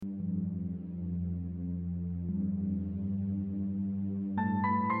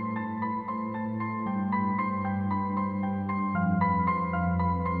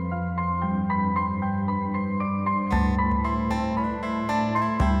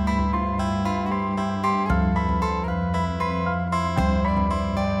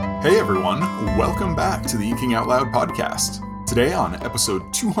Hey everyone, welcome back to the Inking Out Loud podcast. Today on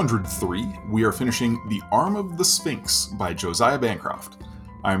episode 203, we are finishing The Arm of the Sphinx by Josiah Bancroft.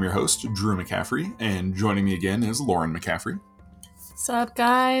 I am your host, Drew McCaffrey, and joining me again is Lauren McCaffrey. What's up,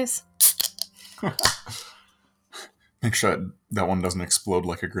 guys? Make sure that one doesn't explode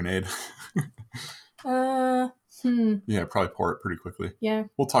like a grenade. Yeah, probably pour it pretty quickly. Yeah.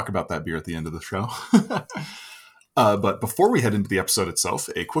 We'll talk about that beer at the end of the show. But before we head into the episode itself,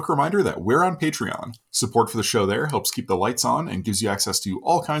 a quick reminder that we're on Patreon. Support for the show there helps keep the lights on and gives you access to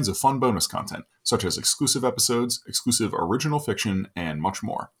all kinds of fun bonus content, such as exclusive episodes, exclusive original fiction, and much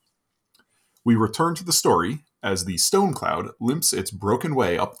more. We return to the story as the Stone Cloud limps its broken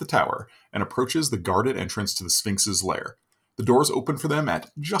way up the tower and approaches the guarded entrance to the Sphinx's lair. The doors open for them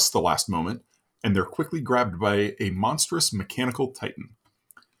at just the last moment, and they're quickly grabbed by a monstrous mechanical titan.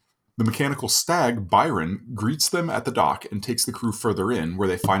 The mechanical stag, Byron, greets them at the dock and takes the crew further in, where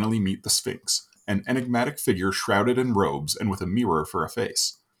they finally meet the Sphinx, an enigmatic figure shrouded in robes and with a mirror for a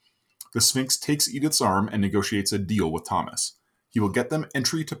face. The Sphinx takes Edith's arm and negotiates a deal with Thomas. He will get them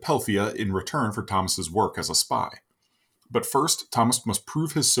entry to Pelphia in return for Thomas's work as a spy. But first, Thomas must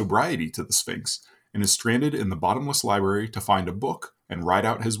prove his sobriety to the Sphinx, and is stranded in the bottomless library to find a book and ride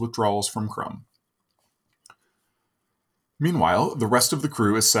out his withdrawals from Crumb. Meanwhile, the rest of the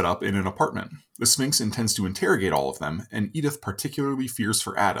crew is set up in an apartment. The Sphinx intends to interrogate all of them, and Edith particularly fears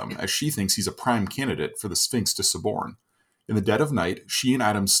for Adam, as she thinks he's a prime candidate for the Sphinx to suborn. In the dead of night, she and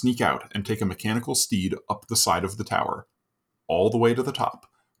Adam sneak out and take a mechanical steed up the side of the tower, all the way to the top,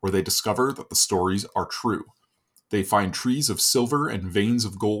 where they discover that the stories are true. They find trees of silver and veins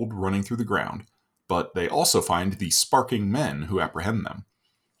of gold running through the ground, but they also find the sparking men who apprehend them.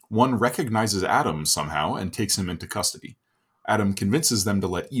 One recognizes Adam somehow and takes him into custody. Adam convinces them to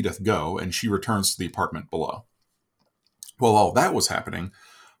let Edith go, and she returns to the apartment below. While all that was happening,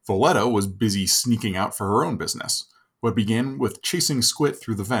 Valletta was busy sneaking out for her own business. What began with chasing Squid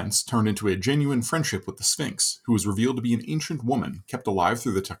through the vents turned into a genuine friendship with the Sphinx, who was revealed to be an ancient woman kept alive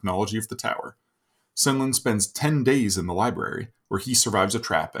through the technology of the tower. Senlin spends 10 days in the library, where he survives a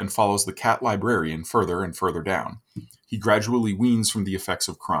trap and follows the cat librarian further and further down. He gradually weans from the effects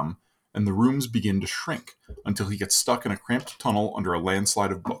of Crumb, and the rooms begin to shrink until he gets stuck in a cramped tunnel under a landslide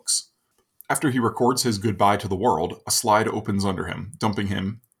of books. After he records his goodbye to the world, a slide opens under him, dumping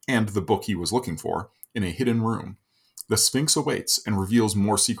him, and the book he was looking for, in a hidden room. The Sphinx awaits and reveals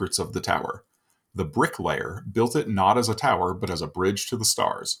more secrets of the tower. The bricklayer built it not as a tower, but as a bridge to the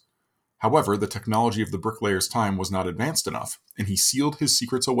stars. However, the technology of the bricklayer's time was not advanced enough, and he sealed his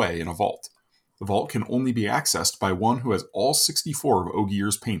secrets away in a vault. The vault can only be accessed by one who has all 64 of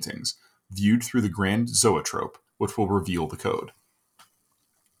Ogier's paintings, viewed through the grand zoetrope, which will reveal the code.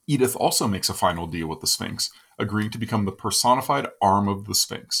 Edith also makes a final deal with the Sphinx, agreeing to become the personified arm of the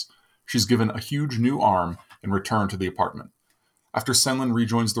Sphinx. She's given a huge new arm and returned to the apartment. After Senlin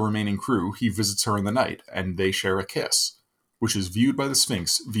rejoins the remaining crew, he visits her in the night, and they share a kiss, which is viewed by the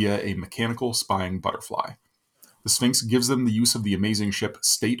Sphinx via a mechanical spying butterfly. The Sphinx gives them the use of the amazing ship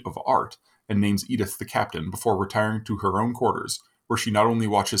State of Art, and names Edith the captain before retiring to her own quarters, where she not only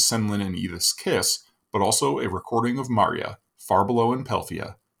watches Senlin and Edith's kiss, but also a recording of Maria, far below in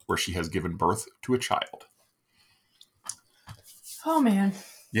Pelphia, where she has given birth to a child. Oh, man.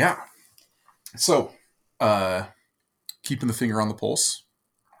 Yeah. So, keeping the finger on the pulse,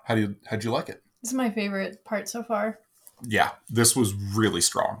 how'd you like it? This is my favorite part so far. Yeah, this was really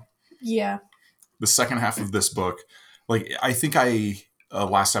strong. Yeah. The second half of this book, I think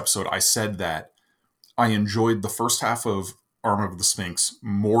last episode, I said that I enjoyed the first half of Arm of the Sphinx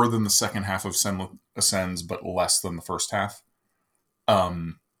more than the second half of Senlin Ascends, but less than the first half.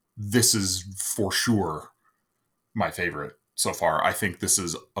 This is for sure my favorite so far. I think this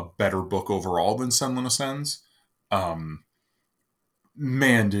is a better book overall than Senlin Ascends.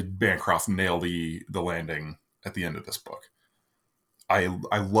 Man, did Bancroft nail the landing at the end of this book. I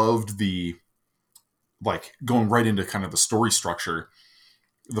loved the, going right into kind of the story structure.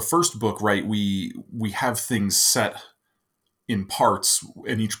 The first book, right, we have things set in parts,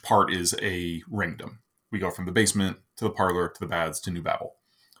 and each part is a ringdom. We go from the basement to the parlor to the baths to New Babel.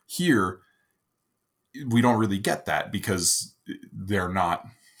 Here, we don't really get that because they're not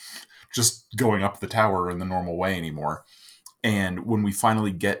just going up the tower in the normal way anymore. And when we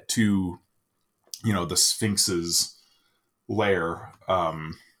finally get to, the Sphinx's lair,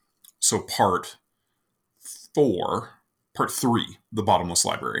 so part 3, the Bottomless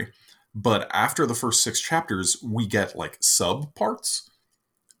Library. But after the first 6 chapters, we get sub parts.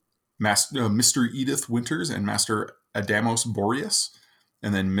 Mr. Edith Winters and Master Adamos Boreas,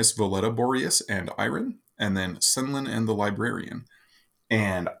 and then Miss Valletta Boreas and Iron, and then Senlin and the Librarian.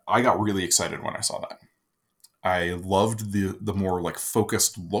 And I got really excited when I saw that. I loved the more like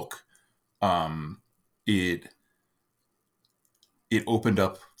focused look. It opened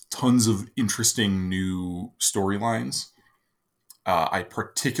up tons of interesting new storylines. I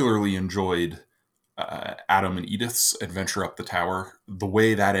particularly enjoyed Adam and Edith's adventure up the tower. The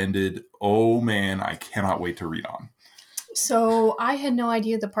way that ended, oh man, I cannot wait to read on. So I had no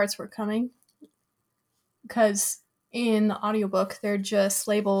idea the parts were coming because in the audiobook they're just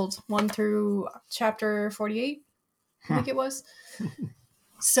labeled 1 through chapter 48, I think it was.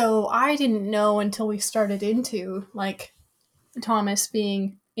 So I didn't know until we started into like Thomas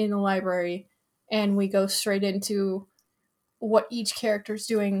being in the library and we go straight into what each character's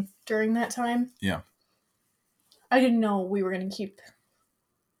doing during that time. Yeah. I didn't know we were going to keep...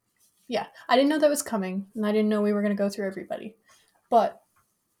 Yeah, I didn't know that was coming, and I didn't know we were going to go through everybody. But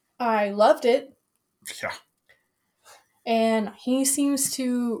I loved it. Yeah. And he seems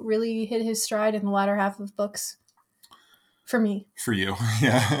to really hit his stride in the latter half of books. For me. For you,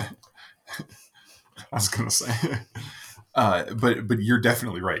 yeah. I was going to say. But you're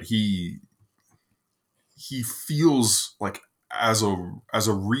definitely right. He feels like as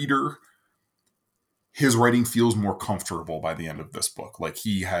a reader, his writing feels more comfortable by the end of this book. Like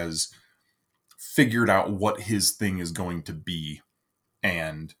he has figured out what his thing is going to be,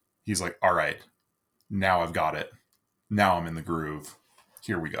 and he's like, all right, now I've got it. Now I'm in the groove.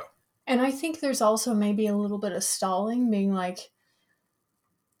 Here we go. And I think there's also maybe a little bit of stalling, being like,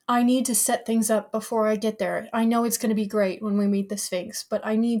 I need to set things up before I get there. I know it's going to be great when we meet the Sphinx, but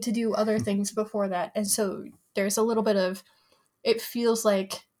I need to do other things before that. And so there's a little bit of, it feels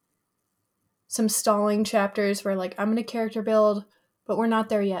like some stalling chapters where like, I'm going to character build, but we're not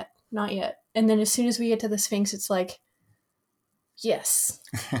there yet. Not yet. And then as soon as we get to the Sphinx, it's like, yes.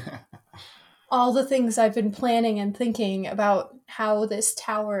 All the things I've been planning and thinking about how this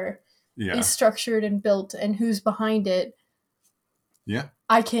tower is structured and built and who's behind it. Yeah.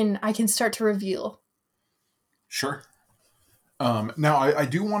 I can start to reveal. Sure. Now, I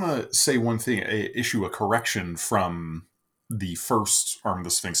do want to say one thing, issue a correction from the first Arm of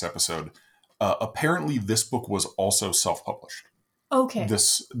the Sphinx episode. Apparently, this book was also self-published. Okay.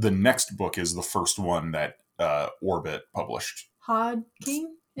 The next book is the first one that Orbit published. Hod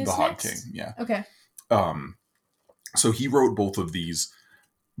King? The Hod King, yeah. Okay. So he wrote both of these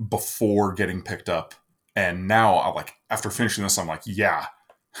before getting picked up. And now, after finishing this, I'm like, yeah.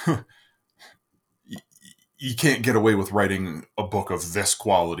 You can't get away with writing a book of this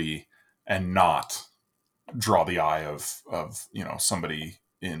quality and not draw the eye of somebody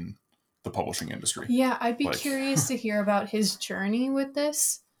in the publishing industry. Yeah, I'd be curious to hear about his journey with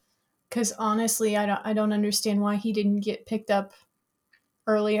this, because honestly, I don't understand why he didn't get picked up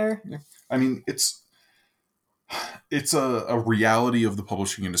earlier. Yeah. I mean, it's a reality of the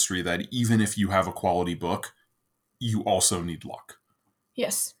publishing industry that even if you have a quality book, you also need luck.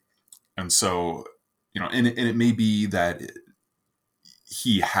 Yes. And so, and it may be that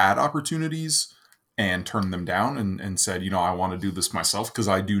he had opportunities and turned them down and said, I want to do this myself, because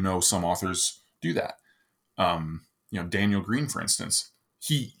I do know some authors do that. Daniel Green, for instance,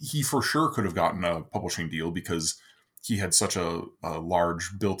 he for sure could have gotten a publishing deal because he had such a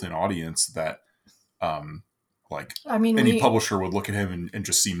large built-in audience that any publisher would look at him and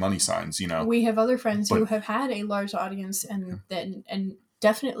just see money signs. We have other friends who have had a large audience and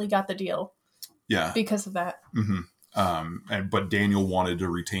definitely got the deal. Yeah, because of that. Mm-hmm. But Daniel wanted to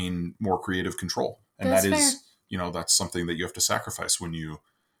retain more creative control, and that's that's something that you have to sacrifice when you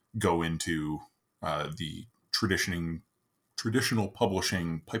go into the traditional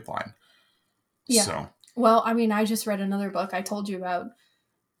publishing pipeline. Yeah. So, well, I mean, I just read another book I told you about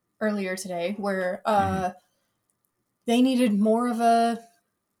earlier today, where they needed more of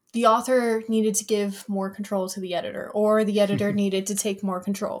the author needed to give more control to the editor, or the editor needed to take more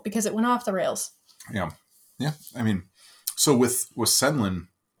control because it went off the rails. Yeah. Yeah. I mean, so with Senlin,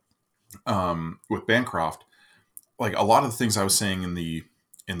 with Bancroft, like a lot of the things I was saying in the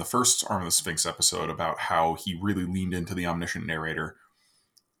first Arm of the Sphinx episode about how he really leaned into the omniscient narrator.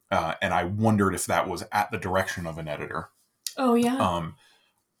 And I wondered if that was at the direction of an editor. Oh yeah.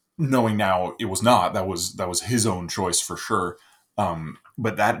 Knowing now it was not, that was his own choice for sure.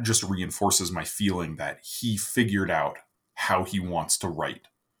 But that just reinforces my feeling that he figured out how he wants to write,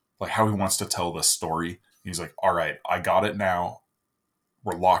 like how he wants to tell this story. And he's like, all right, I got it now.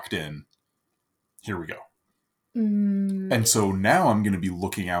 We're locked in. Here we go. And so now I'm going to be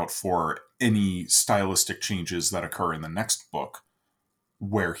looking out for any stylistic changes that occur in the next book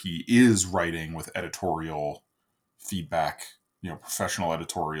where he is writing with editorial feedback, professional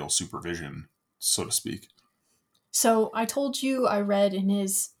editorial supervision, so to speak. So I told you I read in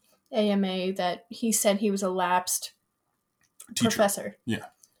his AMA that he said he was a lapsed Teacher. professor. Yeah.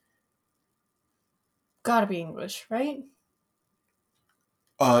 Gotta be English, right?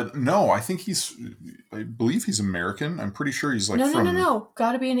 No, I believe he's American. I'm pretty sure he's like No.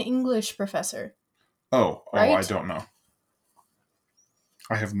 Gotta be an English professor. Oh, right? I don't know.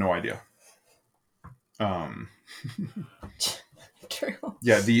 I have no idea. True.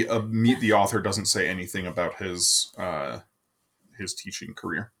 Yeah, the Meet the Author doesn't say anything about his teaching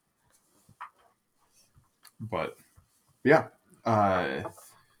career. But yeah, I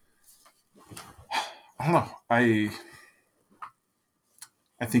don't know. I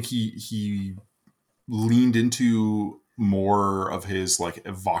think he leaned into more of his like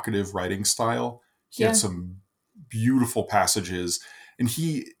evocative writing style. He had some beautiful passages, and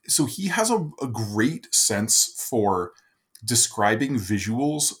he has a great sense for describing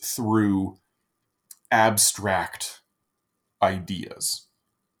visuals through abstract ideas.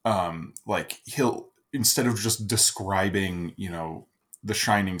 Like he'll, instead of just describing, the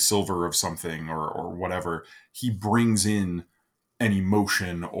shining silver of something or whatever, he brings in an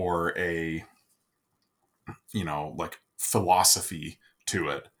emotion or a, like philosophy to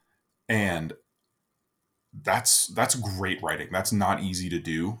it. And that's great writing. That's not easy to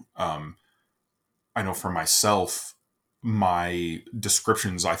do. I know for myself, my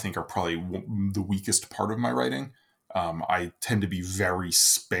descriptions, I think, are probably the weakest part of my writing. I tend to be very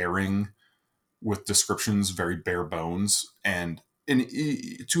sparing with descriptions, very bare bones, and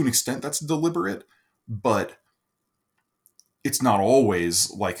to an extent that's deliberate, but it's not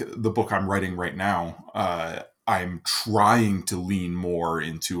always. Like the book I'm writing right now. I'm trying to lean more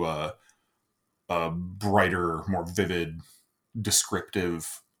into a brighter, more vivid,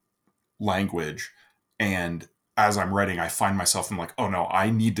 descriptive language, and as I'm writing, I find myself, I'm like, oh no, I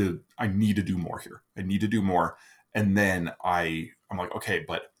need to do more here. I need to do more. And then I'm like, okay,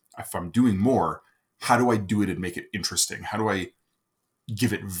 but if I'm doing more, how do I do it and make it interesting? How do I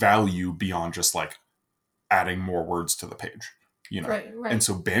give it value beyond just like adding more words to the page? Right. And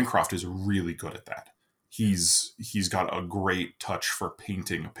so Bancroft is really good at that. He's got a great touch for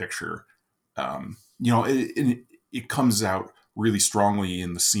painting a picture. It comes out really strongly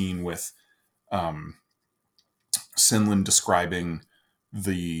in the scene with Senlin describing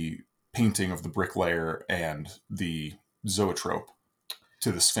the painting of the bricklayer and the zoetrope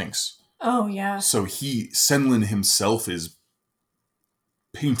to the Sphinx. Oh, yeah. So Senlin himself is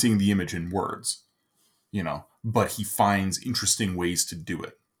painting the image in words, but he finds interesting ways to do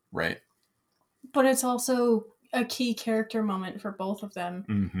it, right? But it's also a key character moment for both of them,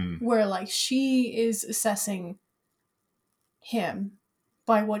 mm-hmm. where like she is assessing him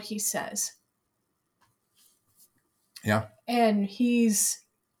by what he says. Yeah. And he's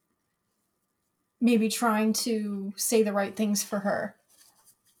maybe trying to say the right things for her.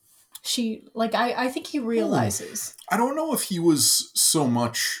 I think he realizes. I don't know if he was so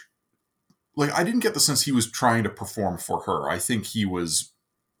much, like, I didn't get the sense he was trying to perform for her. I think he was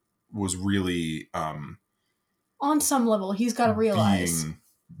really, on some level, he's got to realize.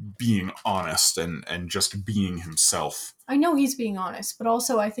 Being honest and just being himself. I know he's being honest, but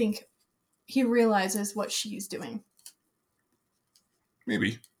also I think he realizes what she's doing.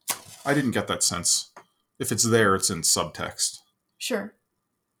 Maybe. I didn't get that sense. If it's there, it's in subtext. Sure.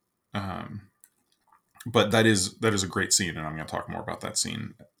 But that is a great scene, and I'm going to talk more about that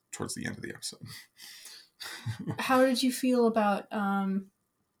scene towards the end of the episode. How did you feel about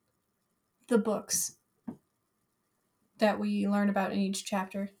the books that we learn about in each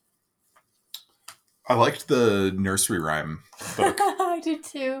chapter? I liked the nursery rhyme book. I did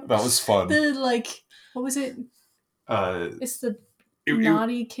too. That was fun. What was it? It's the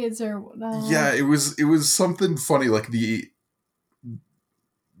naughty kids or yeah, it was something funny, like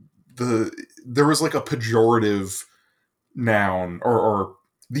there was like a pejorative noun or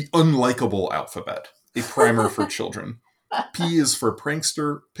the unlikable alphabet, a primer for children. P is for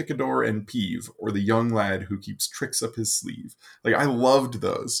prankster, picador, and peeve, or the young lad who keeps tricks up his sleeve. Like, I loved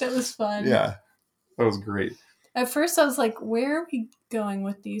those. That was fun. Yeah, that was great. At first I was like, where are we going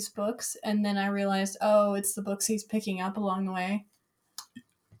with these books? And then I realized, oh, it's the books he's picking up along the way.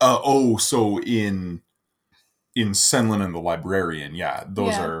 So in Senlin and the Librarian, yeah,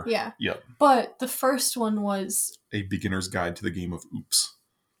 those are... Yeah. Yep. But the first one was... A Beginner's Guide to the Game of Oops.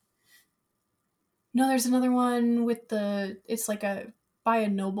 No, there's another one with it's like by a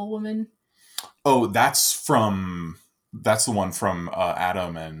noblewoman. Oh, that's the one from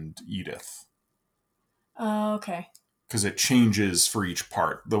Adam and Edith. Oh, okay. Because it changes for each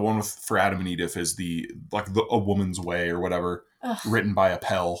part. The one for Adam and Edith is A Woman's Way or whatever, written by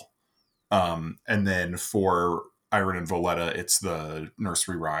Appel. And then for Iron and Voletta, it's the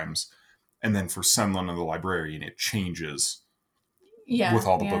nursery rhymes. And then for Senlin and the Librarian, it changes with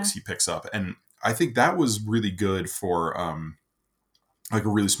all the books he picks up. And I think that was really good for like a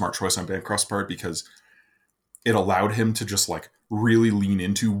really smart choice on Bancroft's part, because it allowed him to just like really lean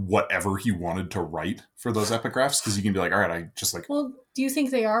into whatever he wanted to write for those epigraphs. Because you can be like, all right, I just like... Well, do you think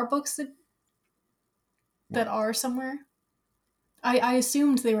they are books that are somewhere? I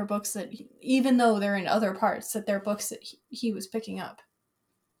assumed they were books that, even though they're in other parts, that they're books that he was picking up.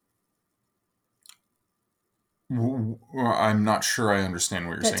 I'm not sure I understand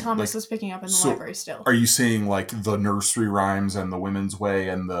what you're saying. That Thomas was picking up in the library still. Are you saying like the nursery rhymes and the Women's Way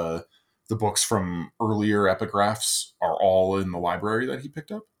and the books from earlier epigraphs are all in the library that he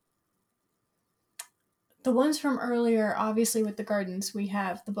picked up? The ones from earlier, obviously with the gardens, we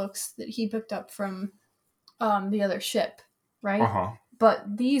have the books that he picked up from the other ship, right? Uh-huh.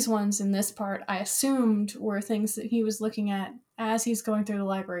 But these ones in this part, I assumed were things that he was looking at as he's going through the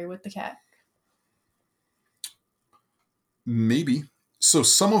library with the cat. Maybe. So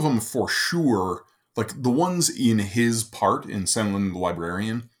some of them for sure, like the ones in his part in Senlin the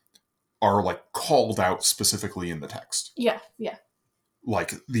Librarian, are like called out specifically in the text. Yeah.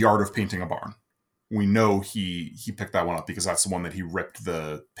 Like The Art of Painting a Barn. We know he picked that one up because that's the one that he ripped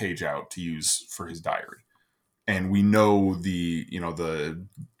the page out to use for his diary. And we know the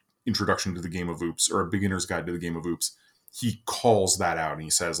Introduction to the Game of Oops, or A Beginner's Guide to the Game of Oops. He calls that out and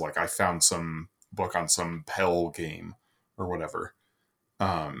he says, like, I found some book on some Pell game or whatever.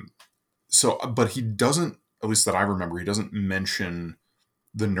 But he doesn't, at least that I remember, he doesn't mention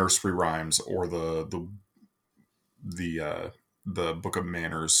the nursery rhymes or the Book of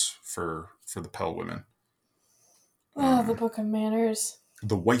Manners for the Pell women. The Book of Manners.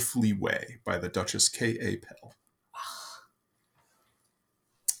 The Wifely Way by the Duchess K.A. Pell.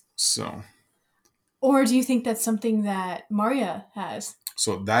 So. Or do you think that's something that Marya has?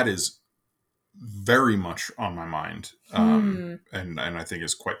 So that is very much on my mind. And I think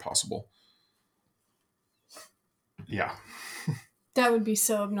is quite possible. Yeah. That would be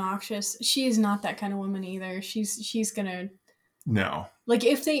so obnoxious. She is not that kind of woman either. She's gonna... No. Like,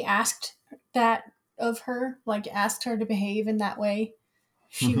 if they asked that of her, like, asked her to behave in that way,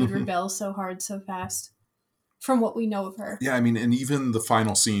 she would rebel so hard, so fast. From what we know of her. Yeah, I mean, and even the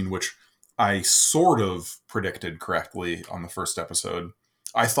final scene, which I sort of predicted correctly on the first episode,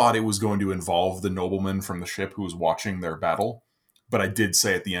 I thought it was going to involve the nobleman from the ship who was watching their battle. But I did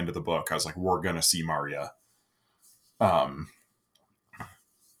say at the end of the book, I was like, we're going to see Marya. But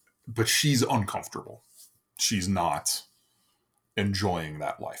she's uncomfortable. She's not enjoying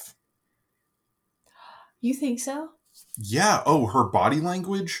that life. You think so? Yeah. Oh, her body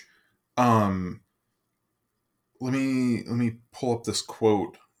language. Let me pull up this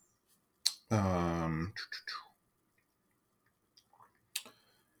quote. A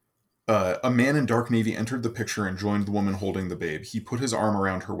man in dark navy entered the picture and joined the woman holding the babe. He put his arm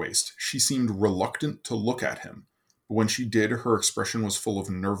around her waist. She seemed reluctant to look at him. But when she did, her expression was full of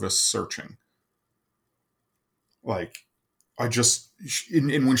nervous searching. Like,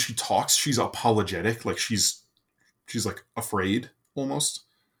 and when she talks, she's apologetic. Like, she's like afraid almost,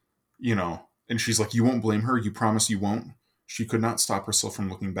 and she's like, you won't blame her. You promise you won't. She could not stop herself from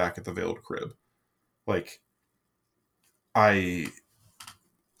looking back at the veiled crib. Like, I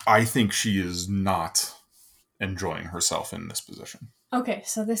think she is not enjoying herself in this position. Okay,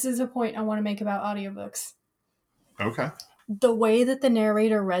 so this is a point I want to make about audiobooks. Okay. The way that the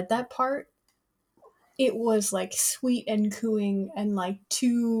narrator read that part, it was like sweet and cooing and like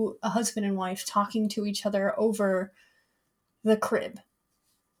a husband and wife talking to each other over the crib.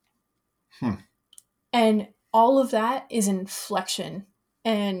 And all of that is inflection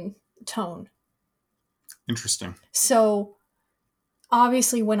and tone. Interesting. So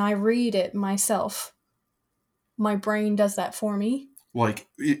obviously when I read it myself, my brain does that for me. Like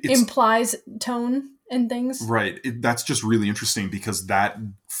it implies tone and things. Right. That's just really interesting because that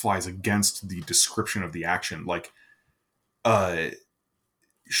flies against the description of the action. Like,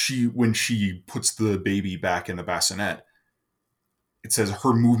 when she puts the baby back in the bassinet, it says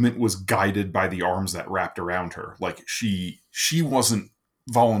her movement was guided by the arms that wrapped around her. Like she wasn't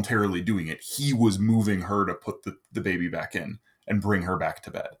voluntarily doing it. He was moving her to put the baby back in and bring her back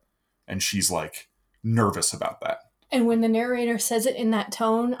to bed. And she's like nervous about that. And when the narrator says it in that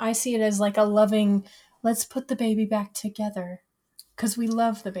tone, I see it as like a loving, let's put the baby back together because we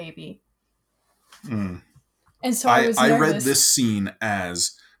love the baby. And so I read this scene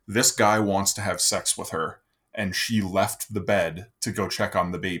as this guy wants to have sex with her and she left the bed to go check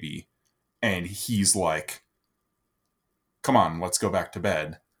on the baby. And he's like, come on, let's go back to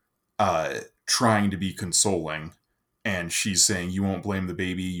bed. Trying to be consoling. and she's saying, "You won't blame the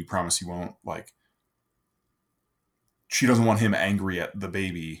baby. You promise you won't." Like, she doesn't want him angry at the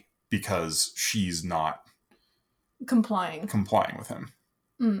baby because she's not complying with him.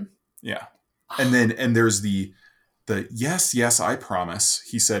 Mm. Yeah. And there's the yes, yes, I promise,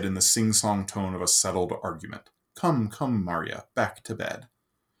 he said in the sing-song tone of a settled argument. Come, come, Maria, back to bed.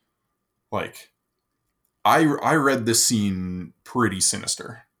 Like, I read this scene pretty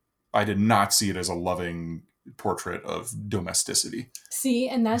sinister. I did not see it as a loving portrait of domesticity. See,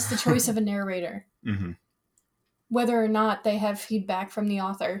 and that's the choice of a narrator. Mm-hmm. Whether or not they have feedback from the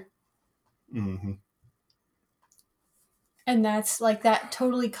author. Mm-hmm. And that's like, that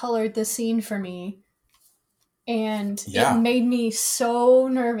totally colored the scene for me. And Yeah. it made me so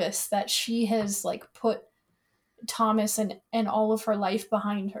nervous that she has like put Thomas and all of her life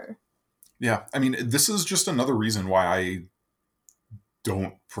behind her. Yeah. I mean, this is just another reason why I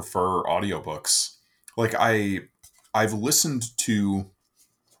don't prefer audiobooks. Like, I've listened to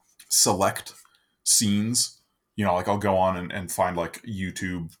select scenes, you know, like I'll go on and find like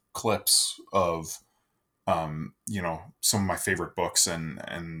YouTube clips of you know, some of my favorite books,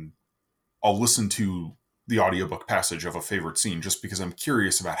 and I'll listen to the audiobook passage of a favorite scene just because I'm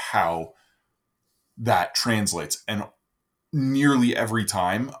curious about how that translates. And nearly every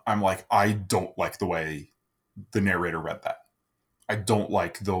time I'm like, I don't like the way the narrator read that. I don't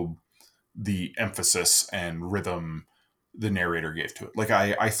like the emphasis and rhythm the narrator gave to it. Like,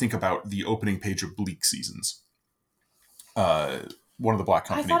 I think about the opening page of Bleak Seasons, one of the Black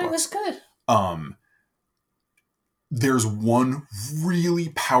Company books. I thought it was good. There's one really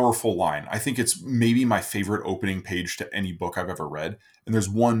powerful line. I think it's maybe my favorite opening page to any book I've ever read. And there's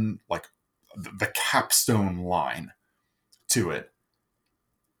one, like, the capstone line to it.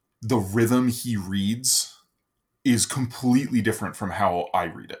 The rhythm he reads is completely different from how I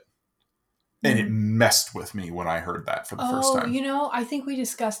read it. And it messed with me when I heard that for the first time. You know, I think we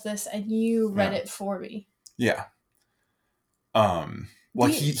discussed this and you read it for me. Yeah.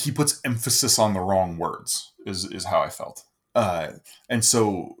 Like, he puts emphasis on the wrong words is how I felt. And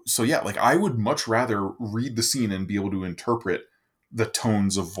so yeah, like, I would much rather read the scene and be able to interpret the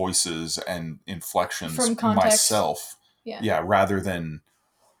tones of voices and inflections from context myself. Yeah, rather than,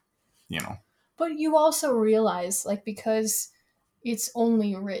 you know. But you also realize, like, because it's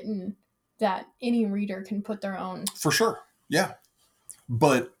only written, that any reader can put their own. For sure. Yeah.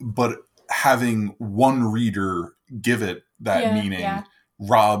 But having one reader give it that meaning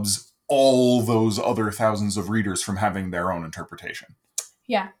robs all those other thousands of readers from having their own interpretation.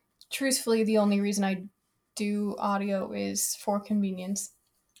 Yeah. Truthfully, the only reason I do audio is for convenience.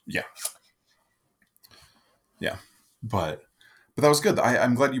 Yeah. Yeah. But that was good.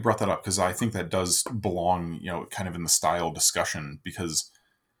 I'm glad you brought that up, because I think that does belong, you know, kind of in the style discussion, because,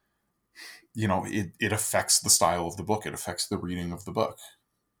 you know, it affects the style of the book. It affects the reading of the book,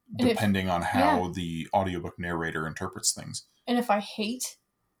 depending on how the audiobook narrator interprets things. And if I hate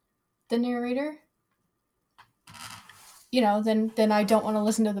the narrator, you know, then I don't want to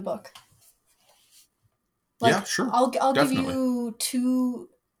listen to the book. Like, yeah, sure. I'll give you two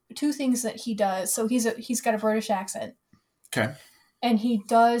things that he does. So he's got a British accent. Okay. And he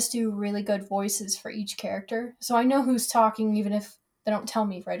does do really good voices for each character. So I know who's talking, even if they don't tell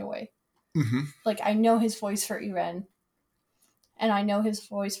me right away. Mm-hmm. Like, I know his voice for Irene. And I know his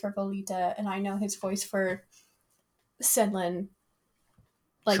voice for Volita. And I know his voice for Sedlin.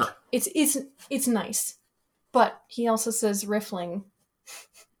 Like, sure. It's nice. But he also says riffling.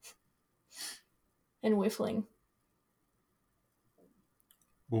 And whiffling.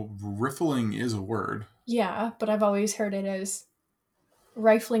 Well, riffling is a word. Yeah, but I've always heard it as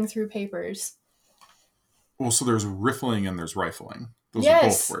rifling through papers. Well, so there's riffling and there's rifling. Those are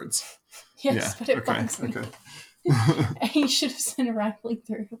both words. Yes, but it bugs me. Okay. He should have said rifling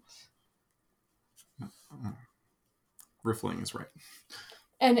through. Riffling is right.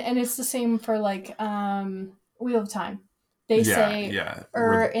 And it's the same for, like, Wheel of Time. They say,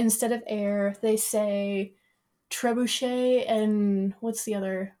 or instead of air, they say trebuchet, and what's the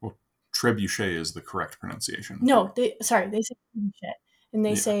other? Well, trebuchet is the correct pronunciation. No, they say trebuchet, and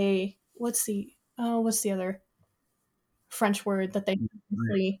they say, what's the other French word that they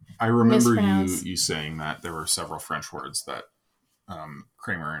I remember you saying that there were several French words that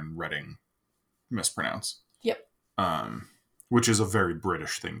Kramer and Redding mispronounce. Yep. Which is a very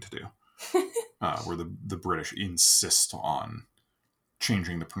British thing to do. Where the British insist on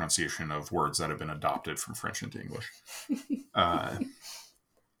changing the pronunciation of words that have been adopted from French into English.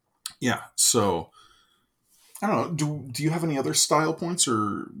 Yeah, so I don't know. Do you have any other style points,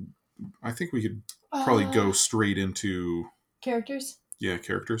 or I think we could probably go straight into characters? Yeah,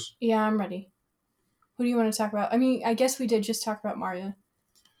 characters. Yeah, I'm ready. Who do you want to talk about? I mean, I guess we did just talk about Marya.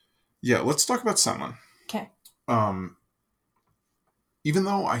 Yeah, let's talk about Senlin. Okay. Even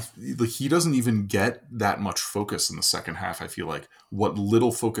though he doesn't even get that much focus in the second half, I feel like what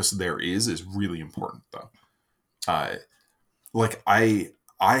little focus there is really important, though. Like I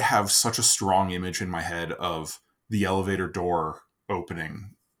have such a strong image in my head of the elevator door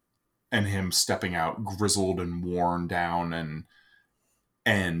opening and him stepping out grizzled and worn down,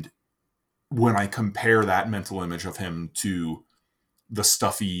 and when I compare that mental image of him to the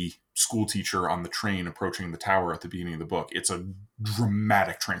stuffy school teacher on the train approaching the tower at the beginning of the book, it's a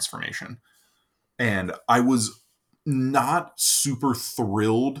dramatic transformation. And I was not super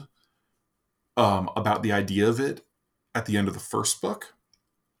thrilled about the idea of it at the end of the first book,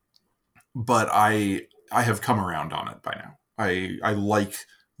 but I have come around on it by now. I like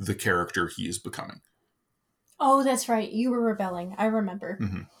the character he is becoming. Oh, that's right. You were rebelling. I remember.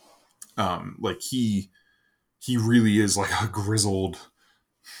 Mm-hmm. Like he really is like a grizzled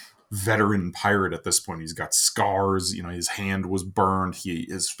veteran pirate at this point. He's got scars. You know, his hand was burned.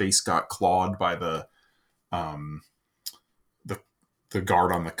 His face got clawed by the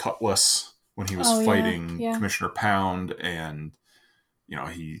guard on the Cutlass when he was fighting Commissioner Pound, and you know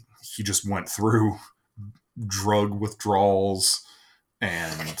he just went through drug withdrawals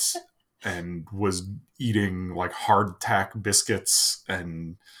and was eating like hardtack biscuits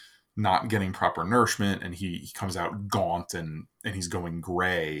and not getting proper nourishment, and he comes out gaunt and he's going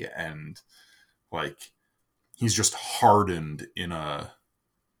gray, and like he's just hardened in an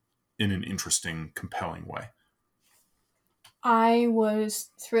interesting, compelling way. I was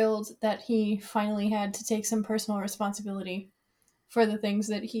thrilled that he finally had to take some personal responsibility for the things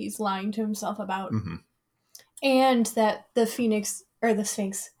that he's lying to himself about. Mm-hmm. And that the Sphinx,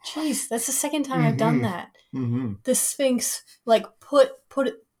 jeez, that's the second time I've done that. Mm-hmm. The Sphinx, like, put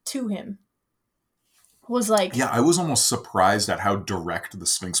it to him. Was like... Yeah, I was almost surprised at how direct the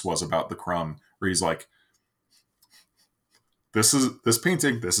Sphinx was about the crumb, where he's like, this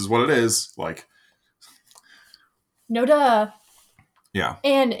painting, this is what it is. Like... No duh. Yeah.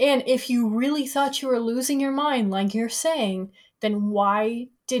 And if you really thought you were losing your mind, like you're saying, then why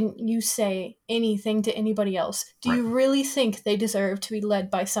didn't you say anything to anybody else? Do you really think they deserve to be led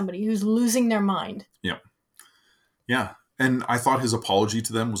by somebody who's losing their mind? Yeah. Yeah. And I thought his apology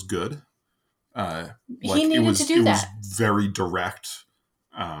to them was good. He needed to do that. It was very direct.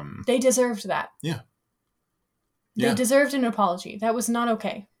 They deserved that. Yeah. They deserved an apology. That was not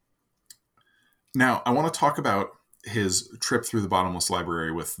okay. Now, I want to talk about his trip through the bottomless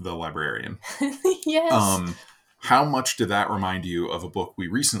library with the librarian. Yes. How much did that remind you of a book we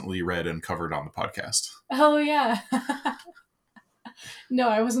recently read and covered on the podcast? Oh, yeah. No,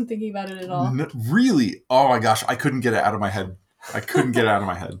 I wasn't thinking about it at all. Really? Oh my gosh, I couldn't get it out of my head.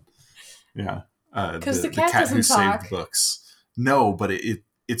 Yeah. Because the cat doesn't who talk. Saved books. No, but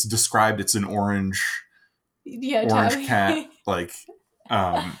it's described. It's an orange cat. Like,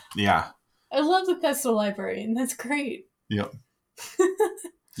 yeah. I love that that's the librarian. That's great. Yep.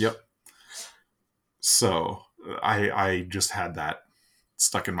 Yep. So I just had that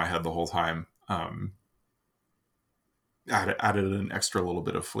stuck in my head the whole time. Added an extra little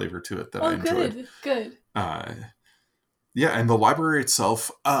bit of flavor to it that I enjoyed. Good. Yeah, and the library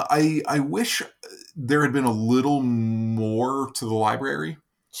itself, I wish there had been a little more to the library.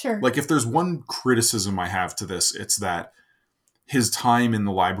 Sure. Like, if there's one criticism I have to this, it's that his time in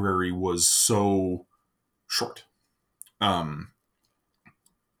the library was so short.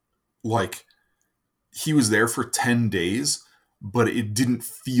 Like, he was there for 10 days, but it didn't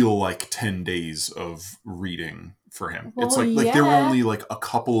feel like 10 days of reading for him. Well, it's like there were only like a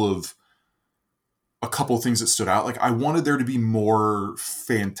couple things that stood out. Like, I wanted there to be more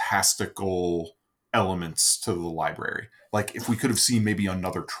fantastical elements to the library. Like, if we could have seen maybe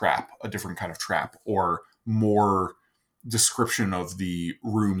another trap, a different kind of trap, or more description of the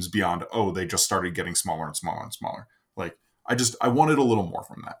rooms beyond, they just started getting smaller and smaller and smaller. Like, I wanted a little more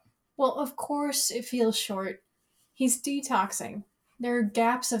from that. Well, of course it feels short. He's detoxing. There are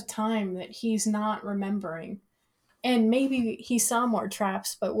gaps of time that he's not remembering. And maybe he saw more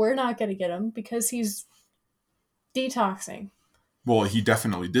traps, but we're not going to get him because he's detoxing. Well, he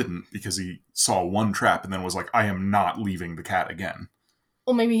definitely didn't, because he saw one trap and then was like, I am not leaving the cat again.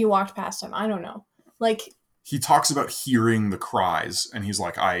 Well, maybe he walked past him. I don't know. Like, he talks about hearing the cries, and he's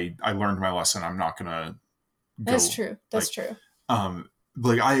like, I learned my lesson. I'm not going to go. That's true. That's true.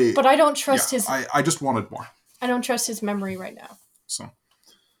 But I don't trust his... I just wanted more. I don't trust his memory right now. So.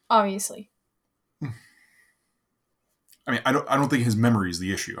 Obviously. I mean, I don't think his memory is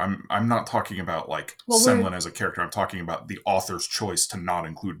the issue. I'm not talking about like Senlin as a character. I'm talking about the author's choice to not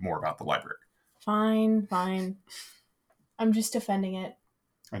include more about the library. Fine. I'm just defending it.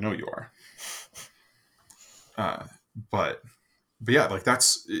 I know you are. But yeah, like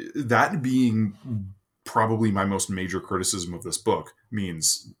that being probably my most major criticism of this book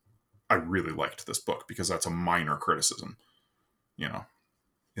means I really liked this book, because that's a minor criticism,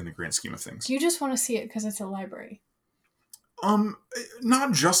 in the grand scheme of things. Do you just want to see it because it's a library?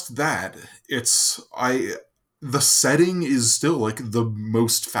 Not just that. The setting is still like the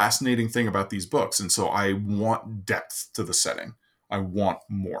most fascinating thing about these books, and so I want depth to the setting. I want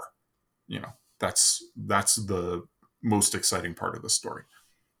more. That's the most exciting part of the story.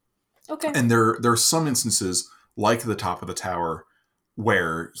 Okay. And there are some instances, like the Top of the Tower,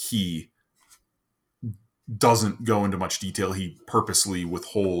 where he doesn't go into much detail. He purposely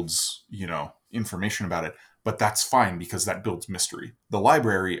withholds, information about it. But that's fine, because that builds mystery. The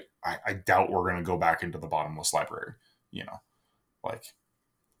library, I doubt we're going to go back into the bottomless library. Like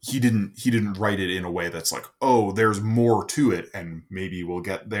he didn't write it in a way that's like, oh, there's more to it, and maybe we'll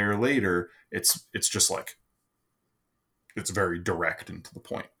get there later. It's just like, it's very direct and to the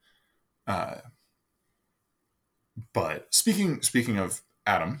point. But speaking of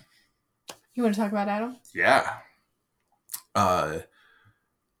Adam, you want to talk about Adam? Yeah.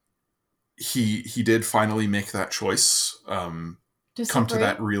 He did finally make that choice. Come to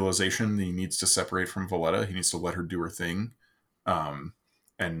that realization that he needs to separate from Valletta. He needs to let her do her thing, and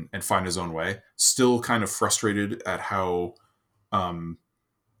find his own way. Still kind of frustrated at how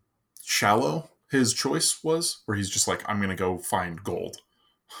shallow his choice was, where he's just like, I'm going to go find gold.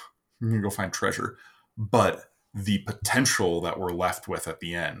 I'm going to go find treasure. But the potential that we're left with at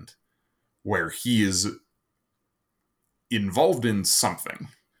the end, where he is involved in something,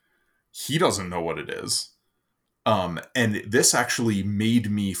 he doesn't know what it is. And this actually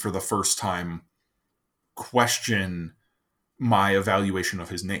made me, for the first time, question my evaluation of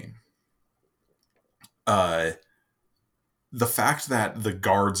his name. The fact that the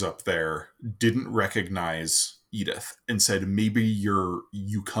guards up there didn't recognize Edith and said, maybe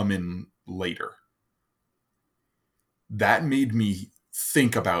you come in later. That made me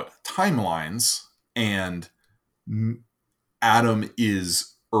think about timelines, and Adam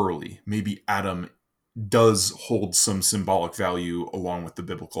is early. Maybe Adam does hold some symbolic value along with the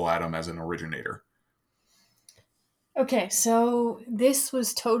biblical Adam as an originator. Okay, so this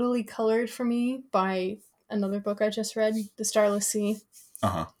was totally colored for me by another book I just read, The Starless Sea,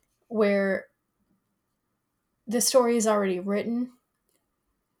 where the story is already written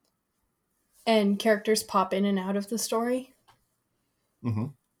and characters pop in and out of the story. Mm-hmm.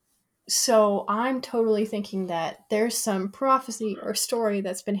 So I'm totally thinking that there's some prophecy or story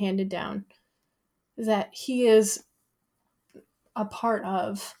that's been handed down that he is a part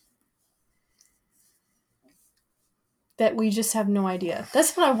of, that we just have no idea.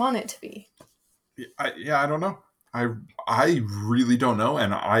 That's what I want it to be. I don't know. I really don't know,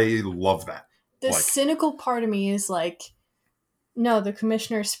 and I love that. The cynical part of me is like, no, the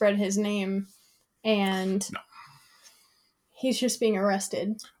commissioner spread his name, and he's just being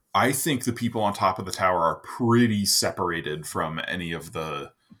arrested. I think the people on top of the tower are pretty separated from any of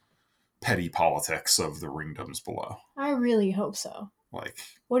the petty politics of the ringdoms below. I really hope so. Like,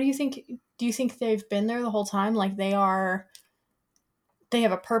 what do you think? Do you think they've been there the whole time? Like they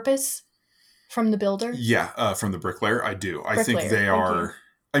have a purpose from the builder? Yeah, from the bricklayer, I do. I think they are.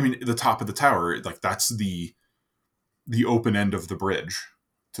 I mean, the top of the tower, like that's the open end of the bridge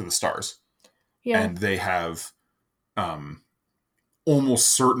to the stars. Yeah, and they have, almost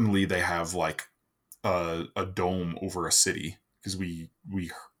certainly they have like a dome over a city, because we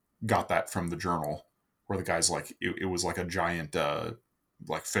got that from the journal, where the guy's like, it was like a giant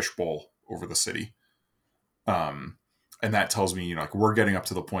like fishbowl over the city. And that tells me, like, we're getting up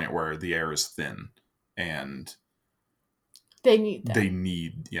to the point where the air is thin, and they need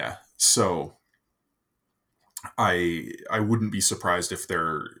that. Yeah. So I wouldn't be surprised if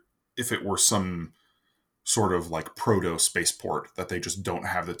it were some sort of like proto spaceport that they just don't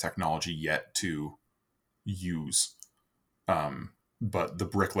have the technology yet to use. But the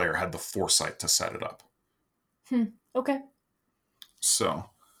bricklayer had the foresight to set it up. Okay. So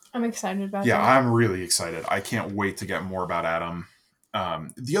I'm excited about that. Yeah, I'm really excited. I can't wait to get more about Adam.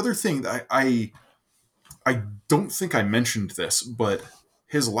 The other thing that I don't think I mentioned this, but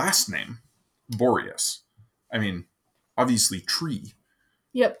his last name, Boreas. I mean, obviously tree.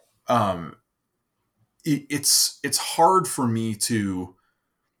 Yep. It's hard for me to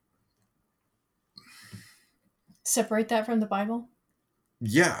separate that from the Bible.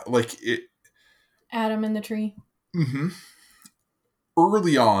 Yeah, like it. Adam and the tree. Mm-hmm.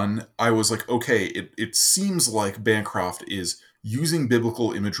 Early on, I was like, okay, it seems like Bancroft is using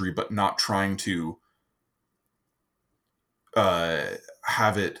biblical imagery, but not trying to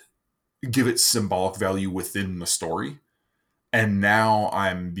have it give it symbolic value within the story. And now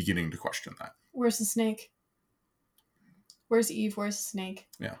I'm beginning to question that. Where's the snake? Where's Eve? Where's the snake?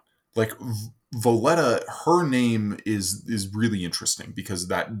 Yeah. Like Voletta, her name is really interesting because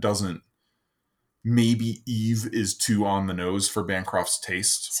that doesn't, maybe Eve is too on the nose for Bancroft's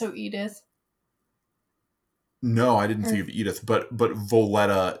taste. So Edith. No, I didn't think of Edith, but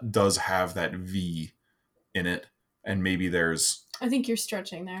Voletta does have that V in it, and maybe there's. I think you're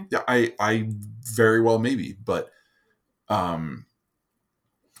stretching there. Yeah, I very well maybe, but it's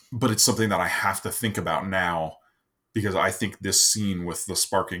something that I have to think about now, because I think this scene with the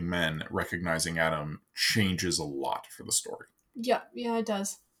sparking men recognizing Adam changes a lot for the story. Yeah, it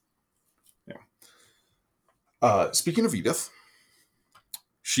does. Yeah. Speaking of Edith,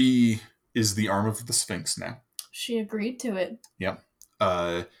 she is the arm of the Sphinx now. She agreed to it. Yeah.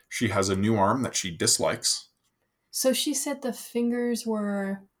 She has a new arm that she dislikes. So she said the fingers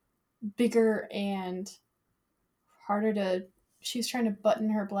were bigger and harder to... She was trying to button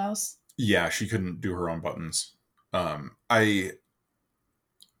her blouse. Yeah, she couldn't do her own buttons. I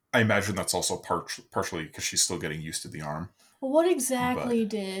imagine that's also partially because she's still getting used to the arm. Well, what exactly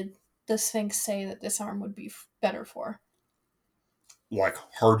did the Sphinx say that this arm would be better for? Like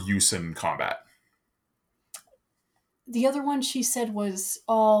hard use in combat. The other one she said was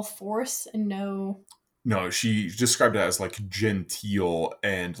all force and no... No, she described it as like genteel,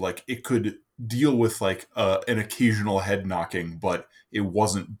 and like it could deal with like an occasional head knocking, but it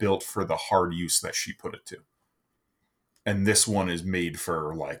wasn't built for the hard use that she put it to. And this one is made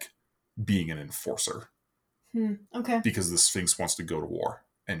for like being an enforcer. Okay. Because the Sphinx wants to go to war,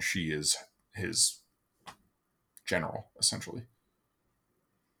 and she is his general, essentially.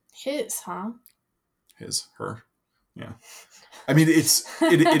 His, huh? Her. Yeah. I mean,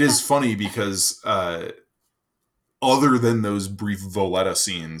 it is funny because other than those brief Voletta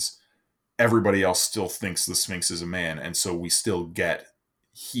scenes, everybody else still thinks the Sphinx is a man, and so we still get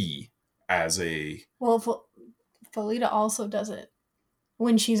he as a... Well, Voletta also does it.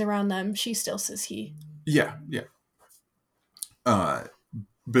 When she's around them, she still says he. Yeah.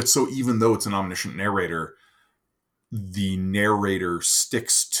 But so even though it's an omniscient narrator, the narrator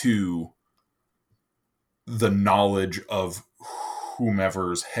sticks to the knowledge of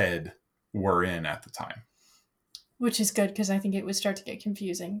whomever's head we're in at the time. Which is good, because I think it would start to get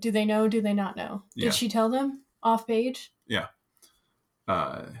confusing. Do they know? Do they not know? Yeah. Did she tell them off page? Yeah.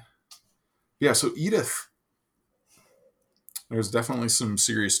 So Edith, there's definitely some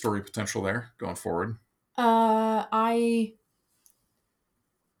serious story potential there going forward. I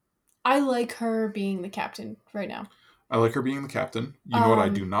like her being the captain right now. I like her being the captain. You know what I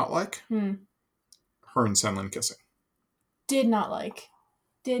do not like? Her and Senlin kissing. Did not like.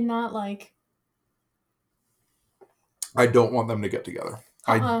 I don't want them to get together.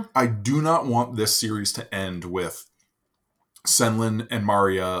 I do not want this series to end with Senlin and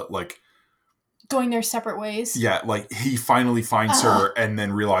Maria like going their separate ways. Yeah, like he finally finds her and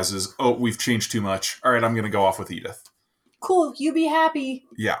then realizes, oh, we've changed too much. All right, I'm going to go off with Edith. Cool, you be happy.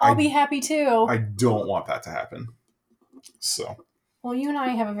 Yeah, I'll be happy too. I don't want that to happen. So. Well, you and I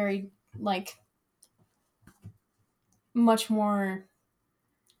have a very much more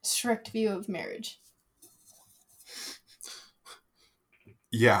strict view of marriage.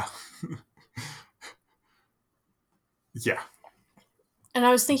 Yeah. Yeah. And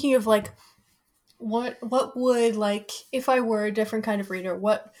I was thinking of what would, if I were a different kind of reader,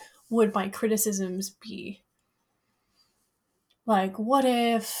 what would my criticisms be? What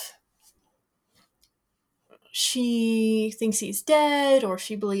if she thinks he's dead, or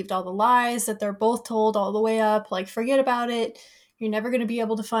she believed all the lies that they're both told all the way up? Forget about it. You're never going to be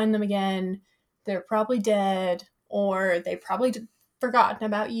able to find them again. They're probably dead, or they probably forgotten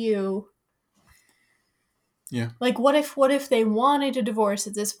about you. Yeah. What if they wanted a divorce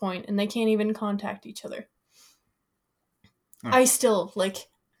at this point and they can't even contact each other? Oh. I still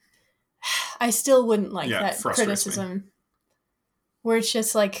wouldn't like that criticism. Me. Where it's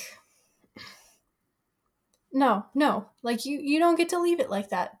just no. You don't get to leave it like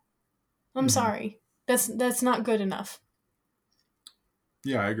that. I'm sorry. That's not good enough.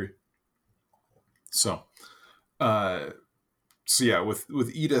 Yeah, I agree. So yeah,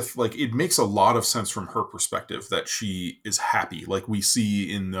 with Edith, it makes a lot of sense from her perspective that she is happy. We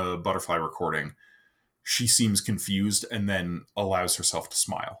see in the butterfly recording, she seems confused and then allows herself to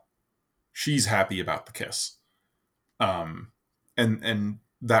smile. She's happy about the kiss. And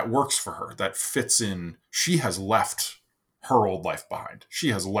that works for her. That fits in. She has left her old life behind. She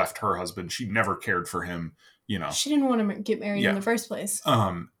has left her husband. She never cared for him. you know. She didn't want to get married Yeah. in the first place.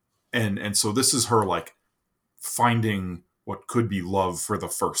 And so this is her like finding what could be love for the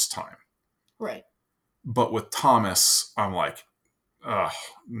first time. Right. But with Thomas, I'm like,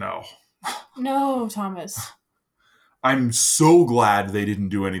 no. No, Thomas. I'm so glad they didn't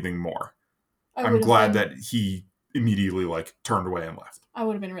do anything more. I'm glad that he immediately like turned away and left. I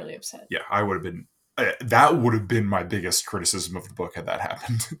would have been really upset. Yeah, I would have been. That would have been my biggest criticism of the book had that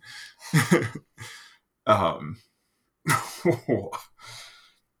happened.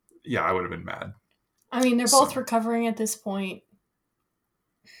 Yeah, I would have been mad. I mean, they're both recovering at this point.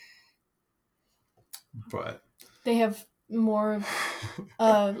 But they have more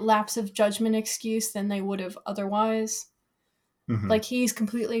lapse of judgment excuse than they would have otherwise. Mm-hmm. Like, he's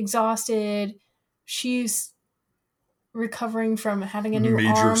completely exhausted. She's recovering from having a new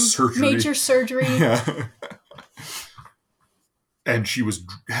arm. Major surgery. Yeah. And she was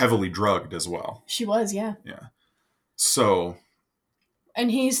heavily drugged as well. She was, yeah. Yeah. So. And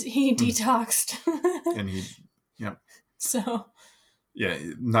he detoxed. And yeah. So. Yeah,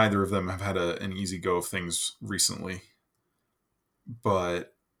 neither of them have had an easy go of things recently.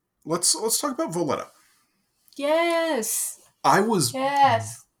 But let's talk about Voletta. Yes. I was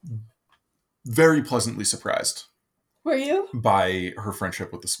very pleasantly surprised. Were you? By her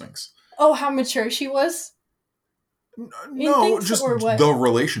friendship with the Sphinx. Oh, how mature she was? No, just the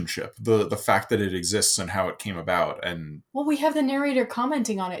relationship, the fact that it exists and how it came about. And well, we have the narrator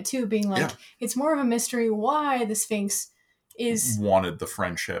commenting on it too, being like, it's more of a mystery why the Sphinx wanted the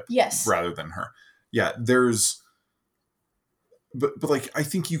friendship rather than her. Yeah, but like, I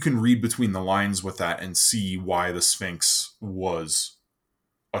think you can read between the lines with that and see why the Sphinx was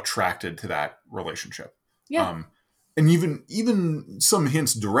attracted to that relationship. Yeah. And even some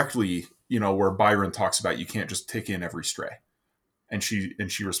hints directly, where Byron talks about you can't just take in every stray. And she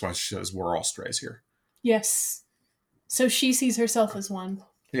responds, she says, we're all strays here. Yes. So she sees herself as one.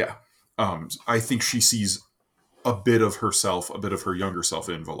 Yeah. I think she sees a bit of herself, a bit of her younger self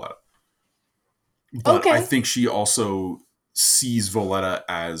in Voletta. But I think she also sees Voletta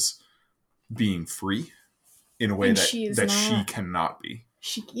as being free in a way that she cannot be.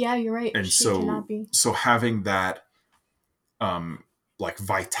 Yeah, you're right. And she cannot be. So having that like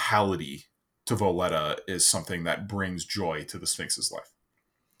vitality to Voletta is something that brings joy to the Sphinx's life.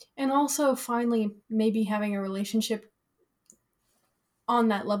 And also finally maybe having a relationship on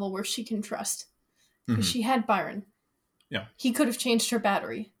that level where she can trust. Because she had Byron. Yeah. He could have changed her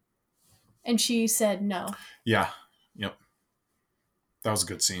battery. And she said no. Yeah. Yep. That was a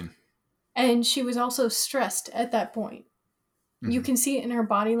good scene. And she was also stressed at that point. Mm-hmm. You can see it in her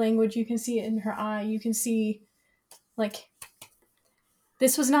body language. You can see it in her eye. You can see, like,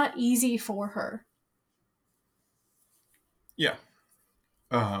 this was not easy for her. Yeah.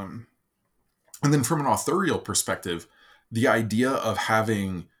 And then from an authorial perspective, the idea of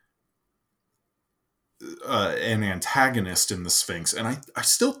having an antagonist in the Sphinx, and I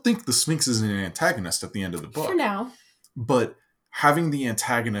still think the Sphinx is an antagonist at the end of the book. For now. But having the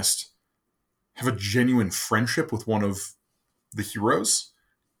antagonist have a genuine friendship with one of the heroes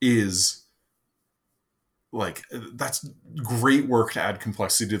is, like, that's great work to add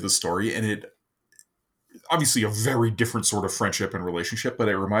complexity to the story, and it obviously a very different sort of friendship and relationship, but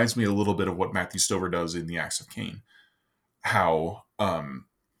it reminds me a little bit of what Matthew Stover does in The Acts of Cain. How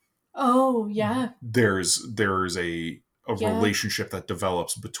oh yeah, there's a relationship that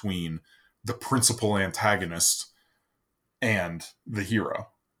develops between the principal antagonist and the hero.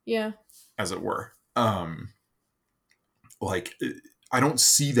 Yeah. As it were. Like, I don't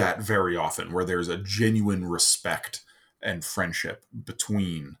see that very often, where there's a genuine respect and friendship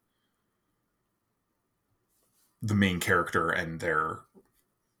between the main character and their,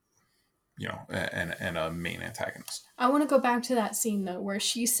 and a main antagonist. I want to go back to that scene, though, where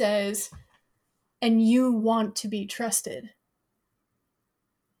she says, and you want to be trusted.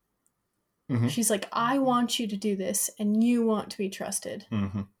 Mm-hmm. She's like, I want you to do this, and you want to be trusted.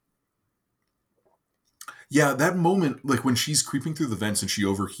 Mm-hmm. Yeah, that moment, like when she's creeping through the vents and she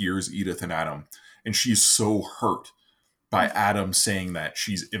overhears Edith and Adam, and she's so hurt by Adam saying that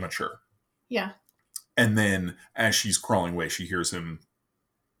she's immature. Yeah. And then as she's crawling away, she hears him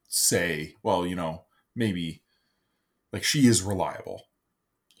say, well, maybe, like, she is reliable.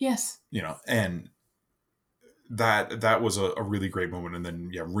 Yes. And that was a really great moment. And then,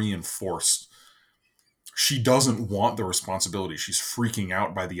 reinforced. She doesn't want the responsibility. She's freaking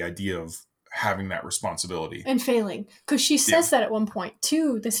out by the idea of having that responsibility. And failing. Because she says that at one point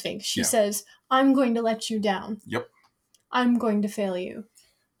to the Sphinx. She says, I'm going to let you down. Yep. I'm going to fail you.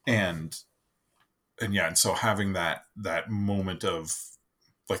 And so having that moment of,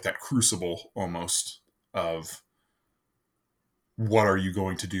 like, that crucible almost of what are you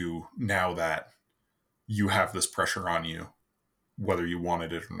going to do now that you have this pressure on you, whether you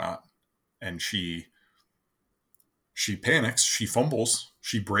wanted it or not. And she panics, she fumbles,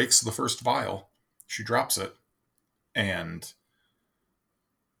 she breaks the first vial, she drops it,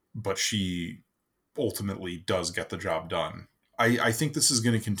 but she ultimately does get the job done. I think this is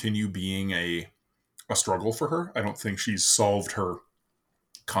going to continue being a struggle for her. I don't think she's solved her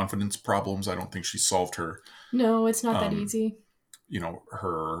confidence problems. I don't think she's solved her... No, it's not that easy.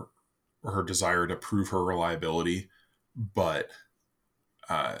 Her desire to prove her reliability, but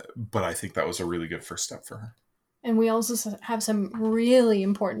I think that was a really good first step for her. And we also have some really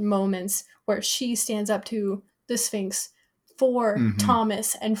important moments where she stands up to the Sphinx for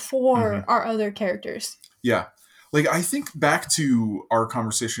Thomas and for our other characters. Yeah. Like, I think back to our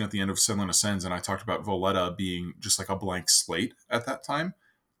conversation at the end of Senlin Ascends, and I talked about Voletta being just like a blank slate at that time.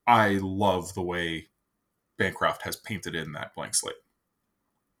 I love the way Bancroft has painted in that blank slate.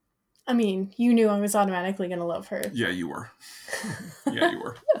 I mean, you knew I was automatically going to love her. Yeah, you were. Yeah, you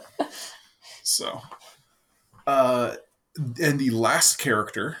were. So, and the last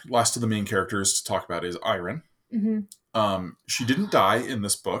of the main characters to talk about is Irene. She didn't die in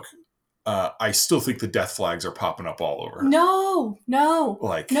this book. I still think the death flags are popping up all over her. No.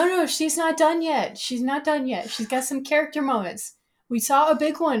 Like, no, she's not done yet. She's got some character moments. We saw a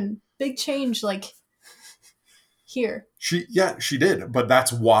big one, big change, like, here. She did, but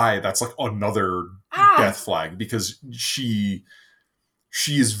that's like another death flag, because she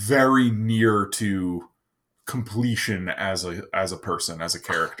is very near to completion as a person, as a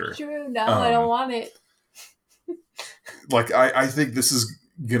character. True. No, I don't want it. Like, I think this is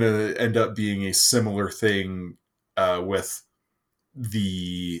gonna end up being a similar thing with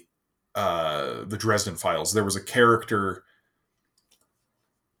the Dresden Files. There was a character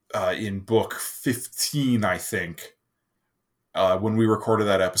in book 15, I think. When we recorded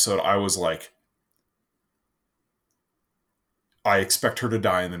that episode, I was like, I expect her to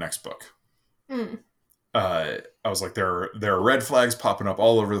die in the next book. I was like, there are red flags popping up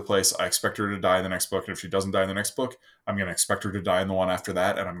all over the place. I expect her to die in the next book. And if she doesn't die in the next book, I'm going to expect her to die in the one after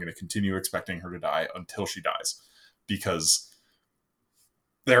that. And I'm going to continue expecting her to die until she dies, because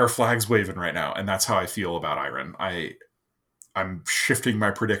there are flags waving right now. And that's how I feel about Irene. I'm shifting my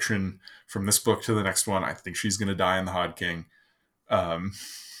prediction from this book to the next one. I think she's going to die in the Hod King.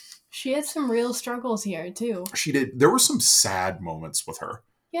 She had some real struggles here too. She did. There were some sad moments with her.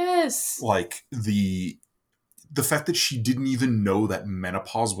 Yes. Like the fact that she didn't even know that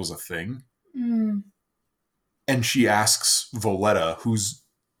menopause was a thing. And she asks Voletta, who's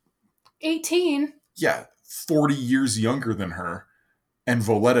 18. Yeah, 40 years younger than her. And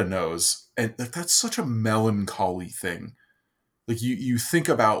Voletta knows. And that's such a melancholy thing. Like, you think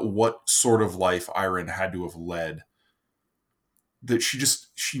about what sort of life Irene had to have led, that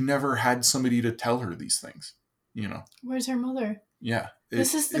she never had somebody to tell her these things, you know? Where's her mother? Yeah.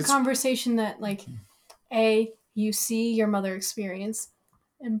 This is the conversation that, like, A, you see your mother experience,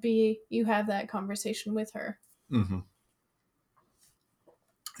 and B, you have that conversation with her.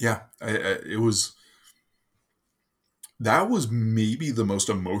 Yeah. That was maybe the most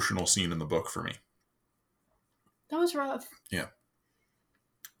emotional scene in the book for me. That was rough. Yeah.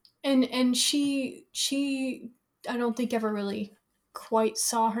 And she I don't think ever really quite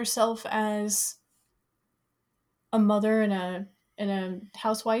saw herself as a mother and a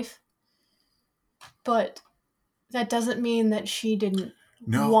housewife. But that doesn't mean that she didn't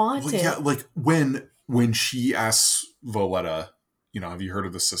want it. Yeah, like when she asks Voletta, have you heard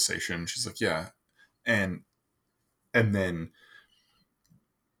of the cessation? She's like, yeah. And then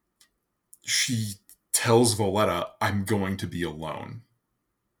she tells Voletta, I'm going to be alone.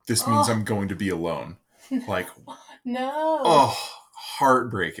 This means I'm going to be alone. Like, no. Oh,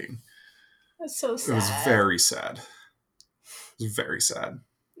 heartbreaking. That's so sad. It was very sad. It was very sad.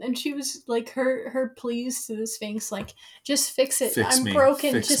 And she was like, her pleas to the Sphinx, like, just fix it. I'm me.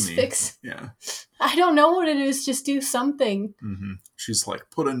 broken. Fix me. Fix. Yeah. I don't know what it is. Just do something. She's like,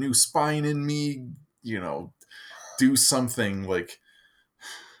 put a new spine in me. Do something. Like,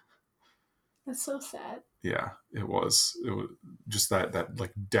 that's so sad. Yeah, it was just that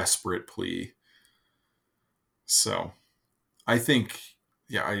like desperate plea. So I think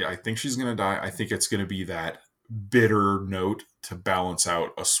she's going to die. I think it's going to be that bitter note to balance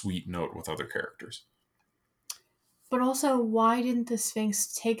out a sweet note with other characters. But also, why didn't the Sphinx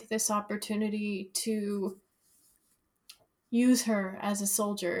take this opportunity to use her as a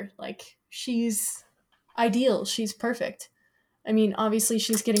soldier? Like, she's ideal. She's perfect. I mean, obviously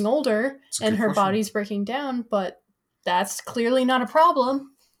she's getting older and her body's breaking down, but that's clearly not a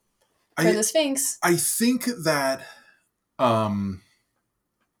problem. for the Sphinx. I think that how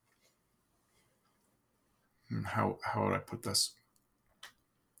would I put this?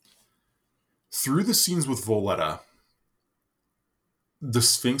 Through the scenes with Voletta, the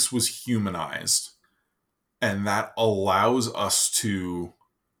Sphinx was humanized, and that allows us to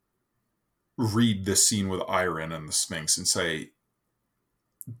read this scene with Irene and the Sphinx and say,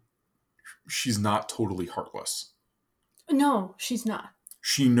 she's not totally heartless. No, she's not.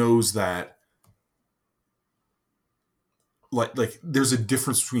 She knows that like there's a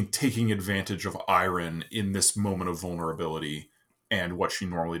difference between taking advantage of Irene in this moment of vulnerability and what she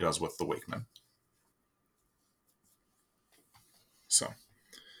normally does with the Wakeman. So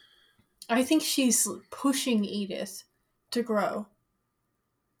I think she's pushing Edith to grow.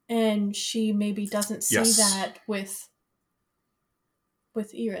 And she maybe doesn't see that with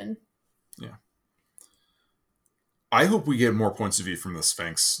Irene. Yeah. I hope we get more points of view from the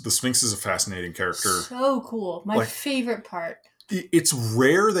Sphinx. The Sphinx is a fascinating character. So cool. My favorite part. It's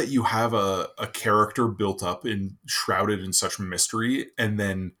rare that you have a character built up and shrouded in such mystery and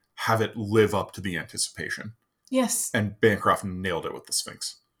then have it live up to the anticipation. Yes. And Bancroft nailed it with the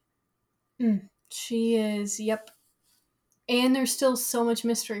Sphinx. She is, yep. And there's still so much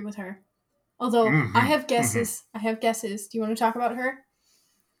mystery with her. Although, I have guesses. I have guesses. Do you want to talk about her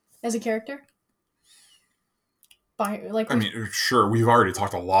as a character? Sure. We've already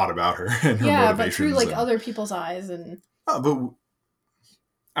talked a lot about her and her motivations. But through other people's eyes and.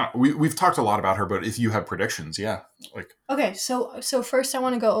 We've talked a lot about her, but if you have predictions, yeah. Okay, so first I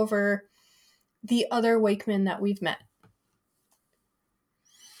want to go over the other Wakemen that we've met.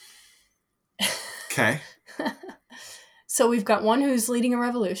 Okay. So we've got one who's leading a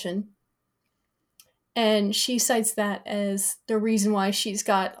revolution, and she cites that as the reason why she's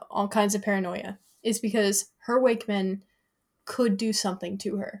got all kinds of paranoia, is because her Wakemen could do something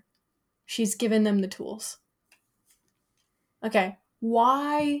to her. She's given them the tools. Okay,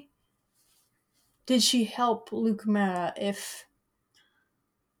 why did she help Luke Mara if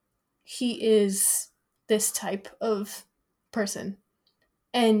he is this type of person?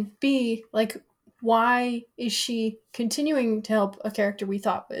 And B, why is she continuing to help a character we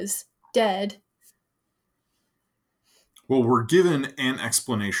thought was dead? Well, we're given an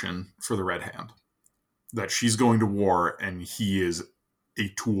explanation for the Red Hand. That she's going to war and he is a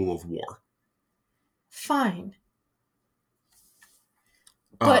tool of war. Fine.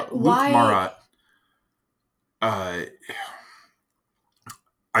 But why? Luke Marat,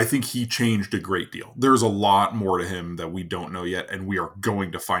 I think he changed a great deal. There's a lot more to him that we don't know yet, and we are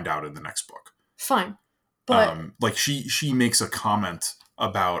going to find out in the next book. Fine. But she makes a comment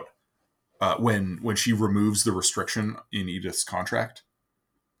about when she removes the restriction in Edith's contract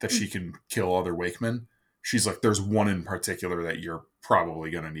that she can kill other Wakemen. She's like, there's one in particular that you're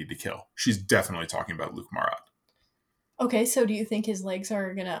probably going to need to kill. She's definitely talking about Luke Marat. Okay, so do you think his legs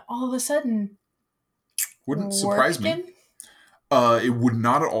are going to all of a sudden wouldn't surprise me. It would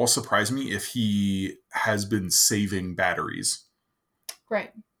not at all surprise me if he has been saving batteries.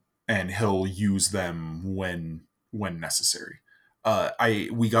 Right. And he'll use them when necessary.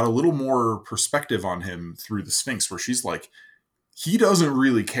 We got a little more perspective on him through the Sphinx, where she's like, he doesn't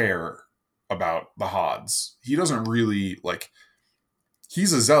really care about the Hods. He doesn't really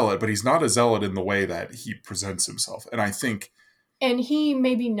he's a zealot, but he's not a zealot in the way that he presents himself. And I think, and he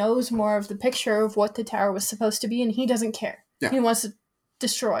maybe knows more of the picture of what the tower was supposed to be, and he doesn't care. Yeah. He wants to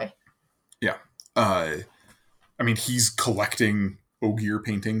destroy. Yeah. He's collecting Ogier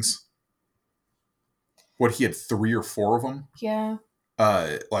paintings. What, he had 3 or 4 of them? Yeah.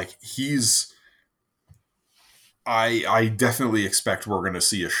 I definitely expect we're going to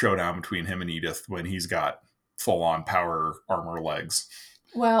see a showdown between him and Edith when he's got full-on power armor legs.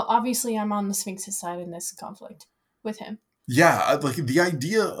 Well, obviously I'm on the Sphinx's side in this conflict with him. Yeah, the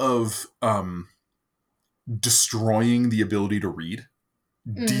idea of destroying the ability to read,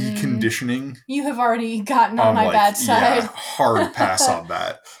 deconditioning. You have already gotten on my bad side. Yeah, hard pass on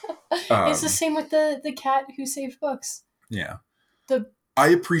that. It's the same with the cat who saved books. Yeah. I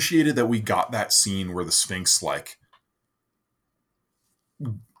appreciated that we got that scene where the Sphinx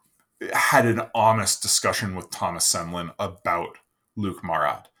had an honest discussion with Thomas Semlin about Luke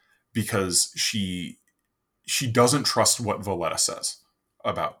Marat, because she doesn't trust what Voletta says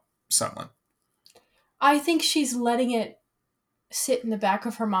about Semlin. I think she's letting it sit in the back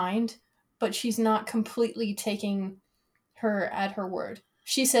of her mind, but she's not completely taking her at her word.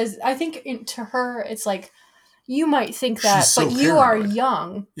 She says, I think to her, it's like, you might think that, so but you are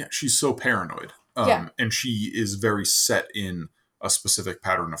young. Yeah, she's so paranoid. And she is very set in a specific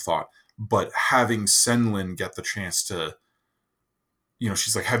pattern of thought. But having Semlin get the chance to,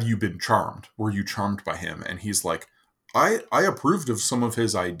 she's like, have you been charmed? Were you charmed by him? And he's like, I approved of some of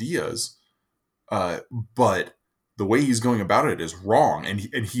his ideas, but the way he's going about it is wrong. And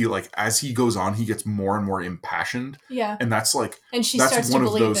he like, as he goes on, he gets more and more impassioned. Yeah. And that's like, and she that's starts one to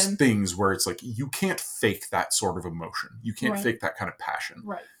of believe those him. things where it's like, you can't fake that sort of emotion. You can't Right. fake that kind of passion.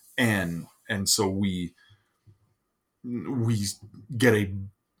 Right. And so we get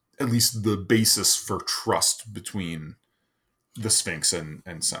at least the basis for trust between the Sphinx and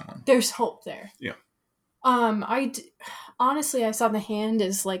Senlin. There's hope there. Yeah. Honestly, I saw the hand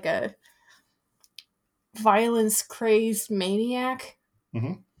as like a violence crazed maniac.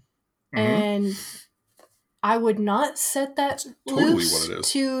 And I would not set that totally loose what it is.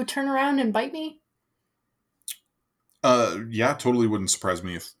 to turn around and bite me. Yeah, totally wouldn't surprise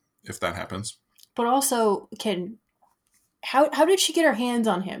me if that happens. But also, how did she get her hands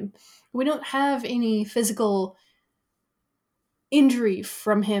on him? We don't have any physical injury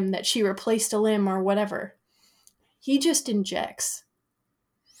from him that she replaced a limb or whatever. He just injects.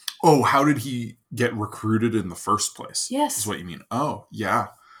 Oh, how did he get recruited in the first place? Yes. Is what you mean. Oh, yeah.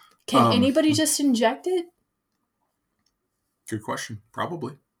 Can anybody just inject it? Good question.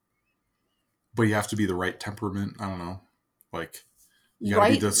 Probably. But you have to be the right temperament. I don't know. Like, you gotta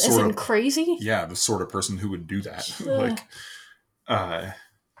Right? be the As sort in of crazy? Yeah, the sort of person who would do that. Ugh. Like,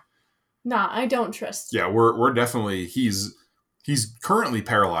 Nah, I don't trust. yeah, we're definitely he's currently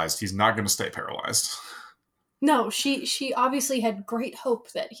paralyzed. He's not going to stay paralyzed. No, she obviously had great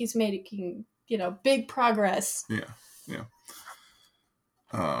hope that he's making, big progress. Yeah.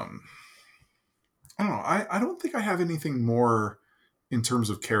 I don't know. I don't think I have anything more in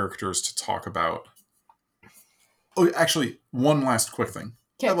terms of characters to talk about. Oh, actually, one last quick thing.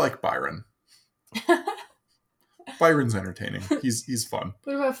 Okay. I like Byron. Byron's entertaining. He's fun.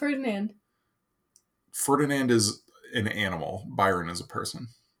 What about Ferdinand? Ferdinand is an animal. Byron is a person.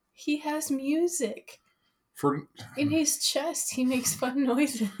 He has music. In his chest, he makes fun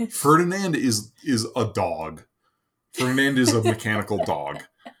noises. Ferdinand is a dog. Ferdinand is a mechanical dog.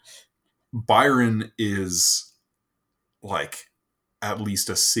 Byron is like at least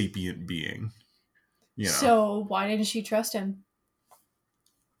a sapient being. So why didn't she trust him?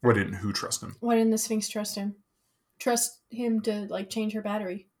 Why didn't who trust him? Why didn't the Sphinx trust him? Trust him to change her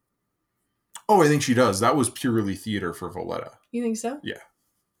battery? Oh, I think she does. That was purely theater for Voletta. You think so? Yeah.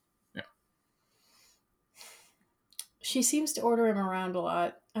 She seems to order him around a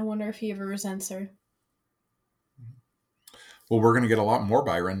lot. I wonder if he ever resents her. Well, we're going to get a lot more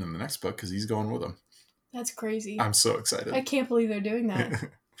Byron in the next book because he's going with him. That's crazy. I'm so excited. I can't believe they're doing that.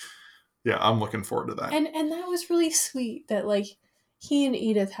 Yeah, I'm looking forward to that. And that was really sweet that he and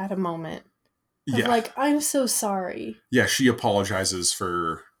Edith had a moment of I'm so sorry. Yeah, she apologizes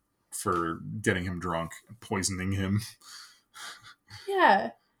for getting him drunk, poisoning him.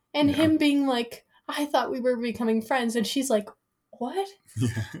 Yeah. And him being like, I thought we were becoming friends. And she's like, what?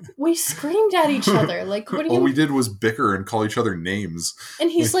 Yeah. We screamed at each other. Like, what do you... All we did was bicker and call each other names. And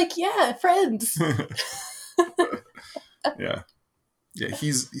he's like, yeah, friends. Yeah. Yeah,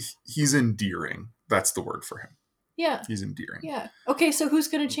 he's endearing. That's the word for him. Yeah. He's endearing. Yeah. Okay, so who's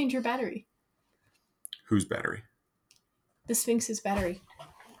going to change your battery? Whose battery? The Sphinx's battery.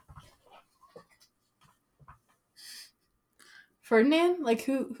 Ferdinand? Like,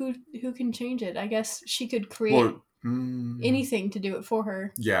 who can change it? I guess she could create anything to do it for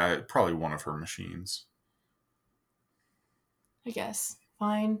her. Yeah, probably one of her machines. I guess.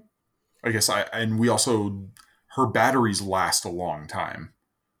 Fine. I guess and we also, her batteries last a long time.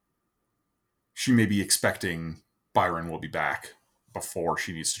 She may be expecting Byron will be back before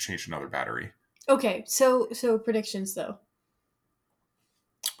she needs to change another battery. Okay, so predictions though.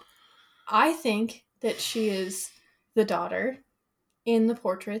 I think that she is the daughter in the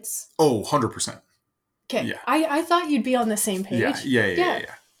portraits. Oh, 100%. Okay. Yeah. I thought you'd be on the same page. Yeah.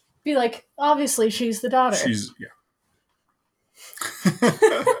 Be like, obviously she's the daughter.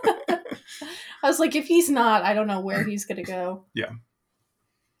 I was like, if he's not, I don't know where he's gonna go. Yeah.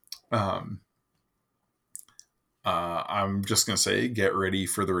 I'm just gonna say, get ready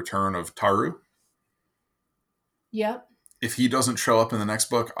for the return of Taru. Yep. If he doesn't show up in the next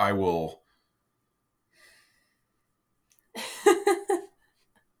book, I will...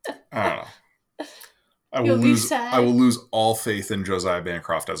 I don't know. You'll be sad. I will lose all faith in Josiah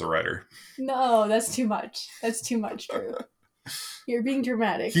Bancroft as a writer. No, that's too much. That's too much, Drew. You're being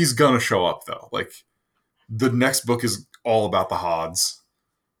dramatic. He's gonna show up, though. Like, the next book is all about the Hods.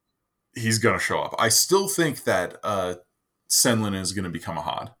 He's gonna show up. I still think that Senlin is gonna become a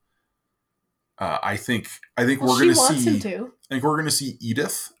Hod. I think we're gonna see. Him to. I think we're gonna see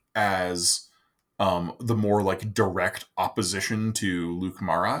Edith as the more like direct opposition to Luke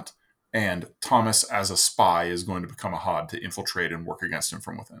Marat, and Thomas as a spy is going to become a Hod to infiltrate and work against him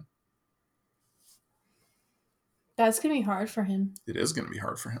from within. That's going to be hard for him. It is going to be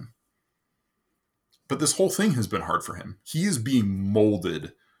hard for him. But this whole thing has been hard for him. He is being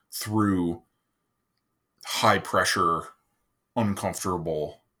molded through high pressure,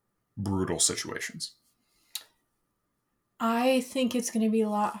 uncomfortable, brutal situations. I think it's going to be a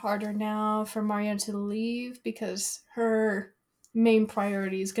lot harder now for Marianne to leave because her main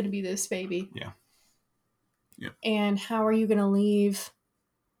priority is going to be this baby. Yeah. Yeah. And how are you going to leave,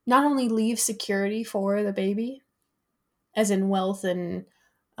 not only leave security for the baby, as in wealth and,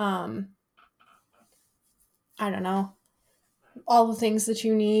 I don't know, all the things that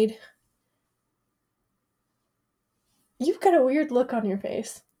you need. You've got a weird look on your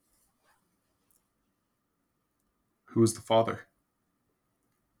face. Who is the father?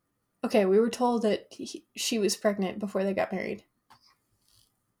 Okay, we were told that she was pregnant before they got married.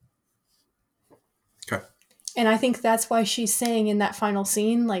 Okay. And I think that's why she's saying in that final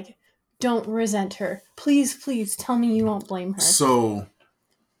scene, like, don't resent her. Please, please tell me you won't blame her. So,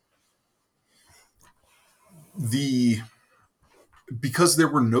 because there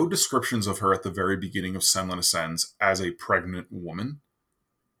were no descriptions of her at the very beginning of Senlin Ascends as a pregnant woman,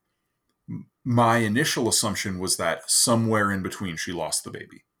 my initial assumption was that somewhere in between she lost the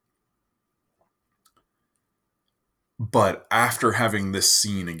baby. But after having this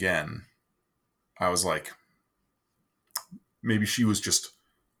scene again, I was like, maybe she was just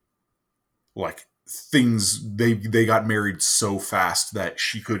like they got married so fast that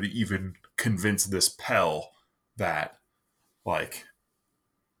she could even convince this Pell that like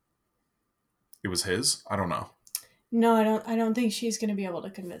it was his. I don't know. No, I don't think she's going to be able to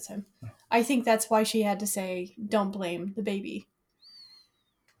convince him. I think that's why she had to say, don't blame the baby.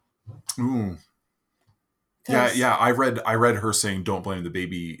 Ooh. Yeah, I read her saying don't blame the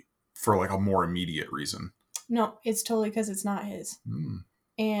baby for like a more immediate reason. No, it's totally because it's not his.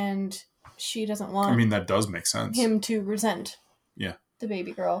 And she doesn't want, I mean, that does make sense. Him to resent the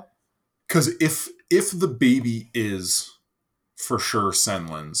baby girl. Because if the baby is for sure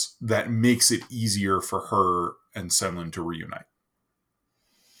Senlin's, that makes it easier for her and Senlin to reunite.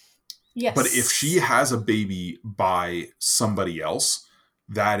 Yes. But if she has a baby by somebody else,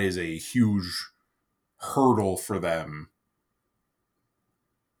 that is a huge hurdle for them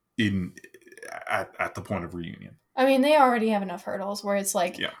at the point of reunion. I mean, they already have enough hurdles where it's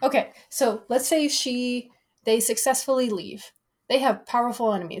like, okay, so let's say they successfully leave. They have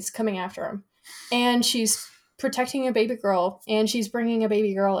powerful enemies coming after them. And she's protecting a baby girl, and she's bringing a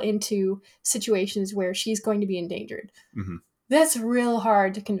baby girl into situations where she's going to be endangered. Mm-hmm. That's real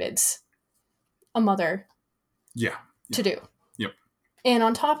hard to convince a mother to do. Yep. And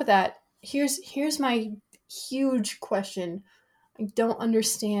on top of that, here's my huge question. I don't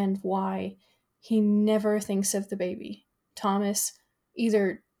understand why he never thinks of the baby. Thomas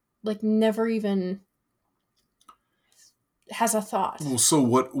either like never even has a thought. Well, so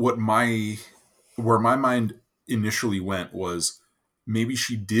where my mind initially went was maybe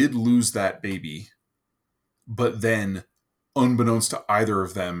she did lose that baby, but then unbeknownst to either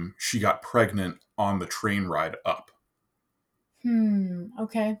of them, she got pregnant on the train ride up.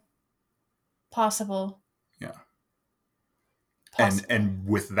 Okay. Possible. Yeah. Possible. And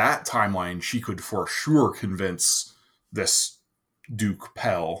with that timeline, she could for sure convince this Duke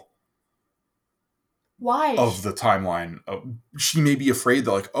Pell. Why? Of the timeline. She may be afraid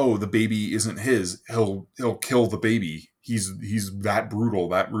that like, oh, the baby isn't his. He'll kill the baby. He's that brutal,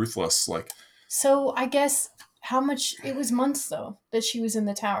 that ruthless. Like. So I guess it was months though that she was in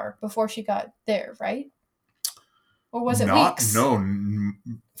the tower before she got there, right? Or was it weeks? No,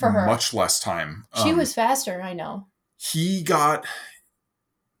 for her. Much less time. She was faster, I know.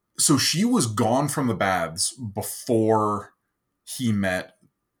 So she was gone from the baths before he met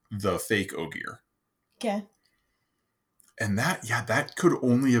the fake Ogier. Okay. And that could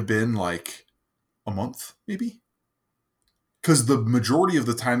only have been like a month, maybe? Because the majority of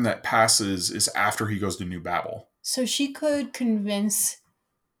the time that passes is after he goes to New Babel. So she could convince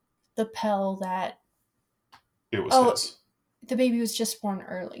the Pell that it was his. The baby was just born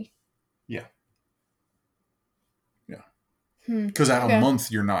early. Yeah. Yeah. Because at a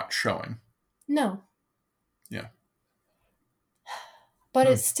month, you're not showing. No. Yeah. But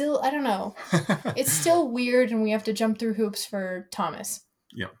it's still, I don't know. It's still weird, and we have to jump through hoops for Thomas.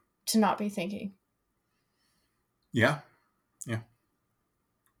 Yeah. To not be thinking. Yeah. Yeah.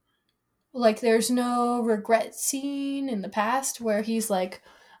 Like, there's no regret scene in the past where he's like,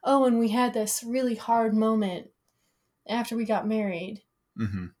 oh, and we had this really hard moment after we got married.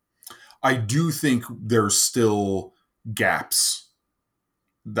 Mm-hmm. I do think there's still gaps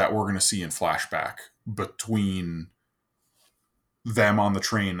that we're going to see in flashback between them on the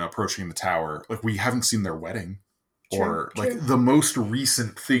train approaching the tower. Like, we haven't seen their wedding. True, Like, true. the most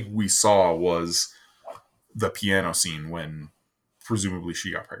recent thing we saw was the piano scene when presumably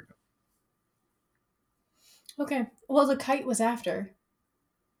she got pregnant. Okay. Well, the kite was after.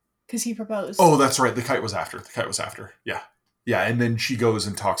 Because he proposed. Oh, that's right. The kite was after. Yeah. Yeah, and then she goes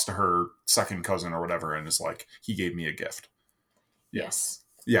and talks to her second cousin or whatever and is like, he gave me a gift. Yeah. Yes.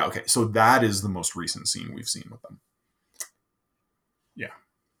 Yeah, okay. So that is the most recent scene we've seen with them. Yeah.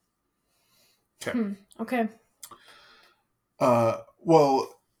 Okay. Okay.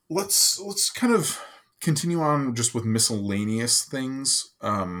 Well, let's kind of continue on just with miscellaneous things.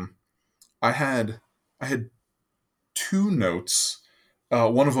 I had two notes.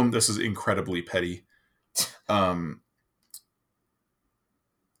 One of them, this is incredibly petty.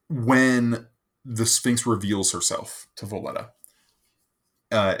 When the Sphinx reveals herself to Voletta,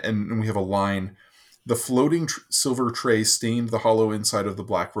 and we have a line: the floating silver tray stained the hollow inside of the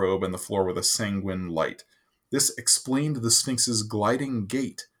black robe and the floor with a sanguine light. This explained the Sphinx's gliding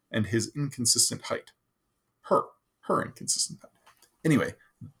gait and his inconsistent height. Her inconsistent height. Anyway,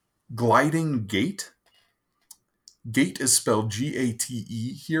 gliding gait. Gate is spelled Gate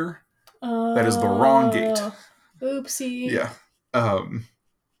here. That is the wrong gate. Oopsie. Yeah.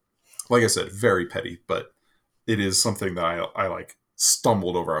 Like I said, very petty, but it is something that I like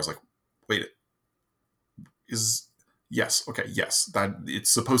stumbled over. I was like, wait, yes, that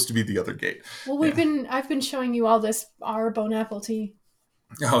it's supposed to be the other gate. Well, I've been showing you all this our bone apple tea.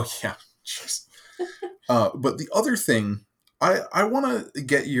 Oh yeah. But the other thing, I want to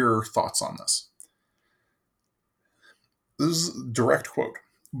get your thoughts on this. This is a direct quote.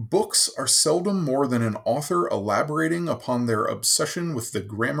 Books are seldom more than an author elaborating upon their obsession with the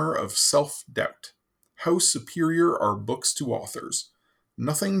grammar of self-doubt. How superior are books to authors?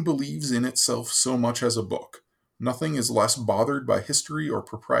 Nothing believes in itself so much as a book. Nothing is less bothered by history or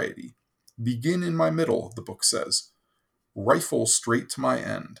propriety. Begin in my middle, the book says. Rifle straight to my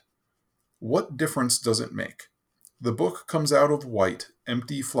end. What difference does it make? The book comes out of white,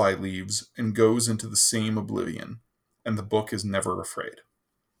 empty fly leaves and goes into the same oblivion, and the book is never afraid.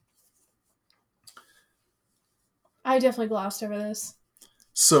 I definitely glossed over this.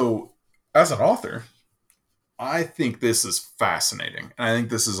 So, as an author, I think this is fascinating. And I think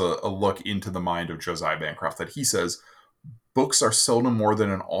this is a look into the mind of Josiah Bancroft, that he says, books are seldom more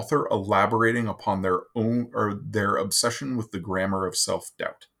than an author elaborating upon their own or their obsession with the grammar of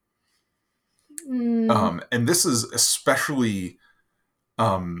self-doubt. And this is especially...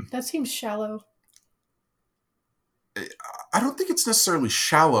 that seems shallow. I don't think it's necessarily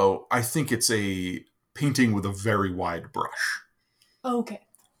shallow. I think it's a painting with a very wide brush. Okay.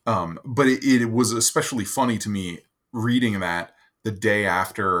 But it was especially funny to me reading that the day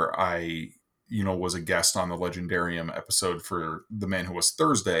after I, was a guest on the Legendarium episode for The Man Who Was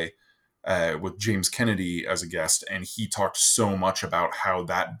Thursday, with James Kennedy as a guest, and he talked so much about how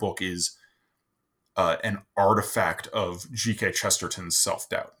that book is an artifact of G.K. Chesterton's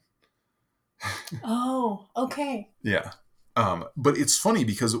self-doubt. Oh, okay. Yeah. But it's funny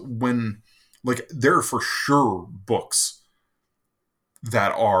because there are for sure books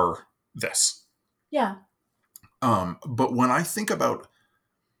that are this. Yeah. But when I think about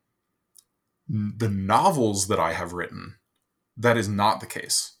the novels that I have written, that is not the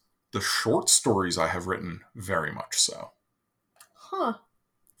case. The short stories I have written, very much so. Huh.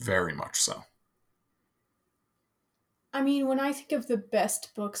 Very much so. I mean, when I think of the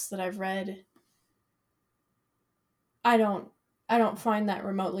best books that I've read, I don't find that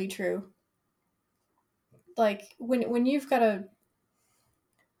remotely true. Like when you've got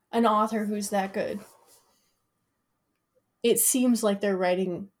an author who's that good, it seems like they're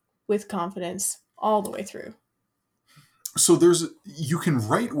writing with confidence all the way through. So you can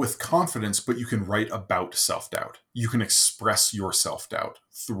write with confidence, but you can write about self-doubt. You can express your self-doubt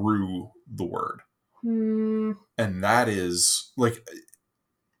through the word. And that is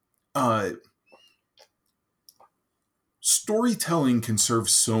storytelling can serve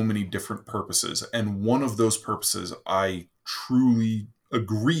so many different purposes. And one of those purposes, I truly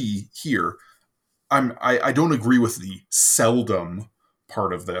agree here. I don't agree with the seldom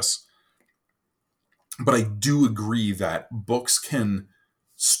part of this, but I do agree that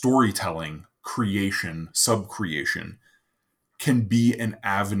storytelling, creation, sub-creation, can be an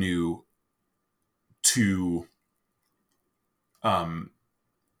avenue to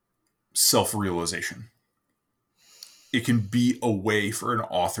self-realization. It can be a way for an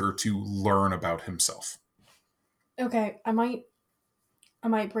author to learn about himself. Okay, I might I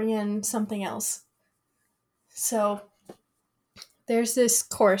might bring in something else. So there's this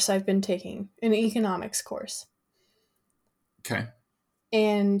course I've been taking, an economics course. Okay.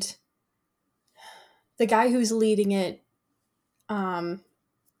 And the guy who's leading it, I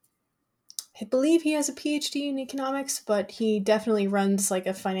believe he has a PhD in economics, but he definitely runs like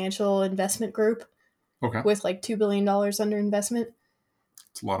a financial investment group with like $2 billion under investment.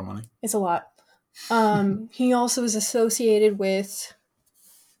 It's a lot of money. It's a lot. He also is associated with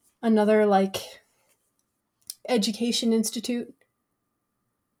another like education institute.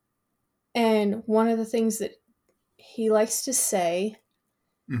 And one of the things that he likes to say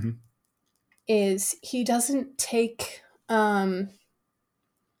is he doesn't take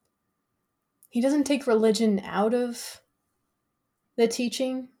religion out of the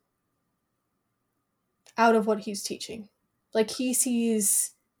teaching, out of what he's teaching. Like he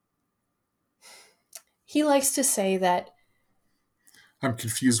likes to say that I'm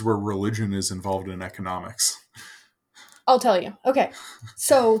confused where religion is involved in economics. I'll tell you. Okay.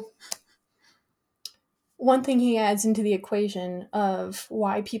 So one thing he adds into the equation of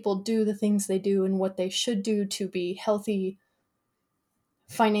why people do the things they do and what they should do to be healthy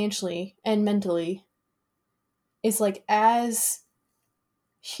financially and mentally is like, as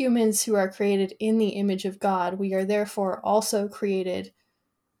humans who are created in the image of God, we are therefore also created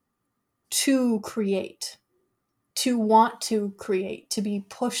to create, to want to create, to be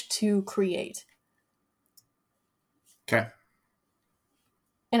pushed to create. Okay.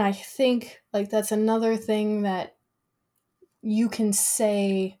 And I think like that's another thing that you can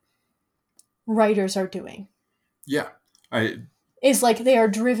say writers are doing. Yeah. Is like they are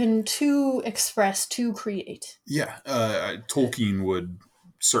driven to express, to create. Yeah. Tolkien would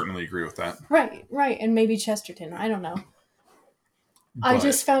certainly agree with that. Right. And maybe Chesterton. I don't know. But I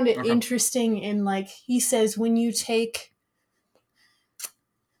just found it interesting in like, he says when you take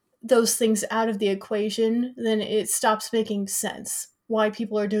those things out of the equation, then it stops making sense why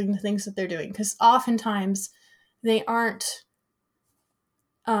people are doing the things that they're doing. Because oftentimes they aren't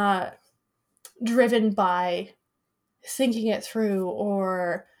driven by thinking it through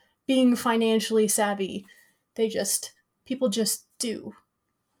or being financially savvy. People just do.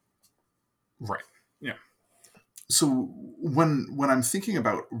 Right. Yeah. So when I'm thinking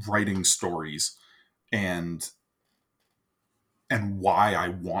about writing stories and why I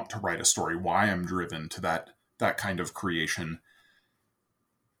want to write a story, why I'm driven to that kind of creation,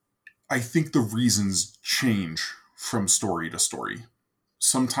 I think the reasons change from story to story.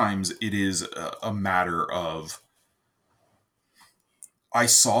 Sometimes it is a matter of I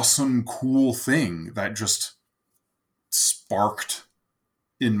saw some cool thing that just sparked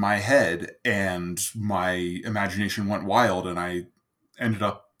in my head and my imagination went wild and I ended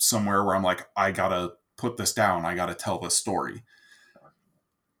up somewhere where I'm like, I gotta put this down. I gotta tell this story.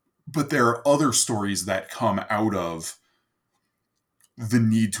 But there are other stories that come out of the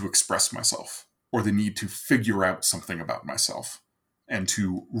need to express myself or the need to figure out something about myself and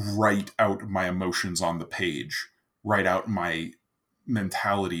to write out my emotions on the page, write out my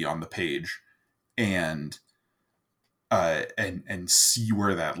mentality on the page, and see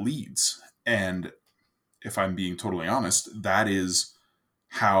where that leads. And if I'm being totally honest, that is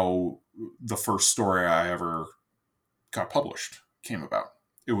how the first story I ever got published came about.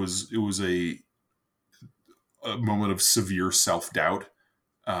 It was a moment of severe self-doubt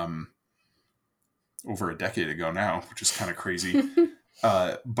over a decade ago now, which is kind of crazy.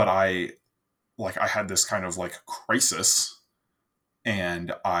 But I had this kind of like crisis,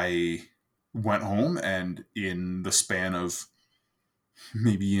 and I went home, and in the span of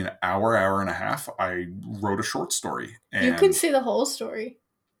maybe an hour and a half, I wrote a short story. And you can say the whole story.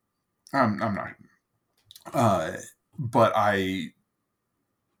 I'm not. But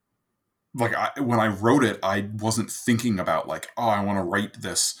when I wrote it, I wasn't thinking about like, oh, I want to write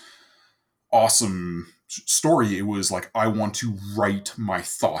this awesome story. It was like, I want to write my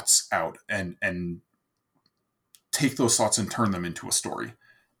thoughts out and take those thoughts and turn them into a story.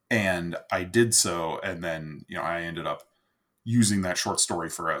 And I did so. And then, I ended up using that short story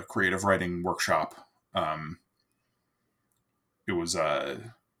for a creative writing workshop. It was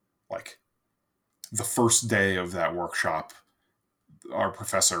like the first day of that workshop, our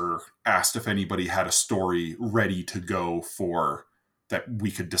professor asked if anybody had a story ready to go for that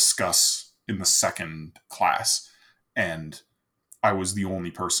we could discuss in the second class. And I was the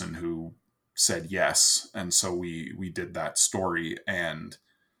only person who said yes. And so we did that story, and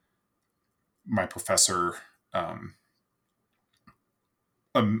my professor,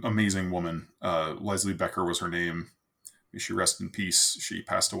 amazing woman, Leslie Becker was her name. May she rest in peace. She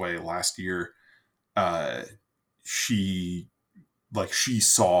passed away last year. She like she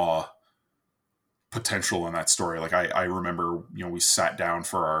saw potential in that story. Like I remember, we sat down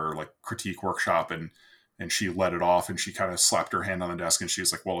for our like critique workshop, and she let it off, and she kind of slapped her hand on the desk, and she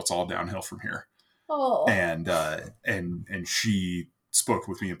was like, well, it's all downhill from here. Oh. And she spoke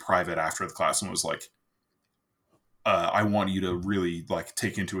with me in private after the class and was like, I want you to really like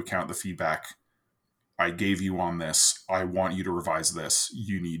take into account the feedback I gave you on this. I want you to revise this.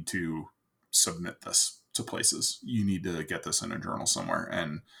 You need to submit this to places. You need to get this in a journal somewhere.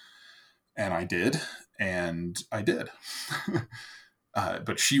 And I did.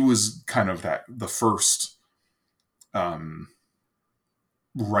 But she was kind of the first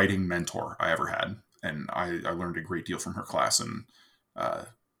writing mentor I ever had. And I learned a great deal from her class. And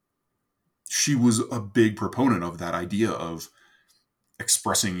she was a big proponent of that idea of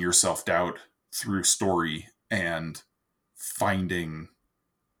expressing your self-doubt through story and finding,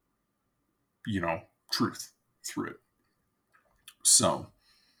 truth through it. So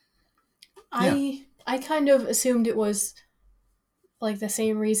I kind of assumed it was like the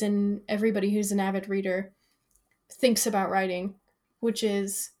same reason everybody who's an avid reader thinks about writing, which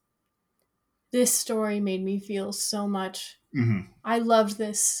is this story made me feel so much. Mm-hmm. I loved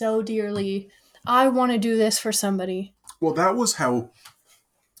this so dearly. I want to do this for somebody. Well, that was how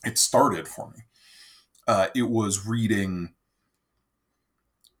it started for me. It was reading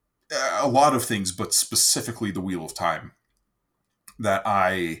a lot of things, but specifically The Wheel of Time, that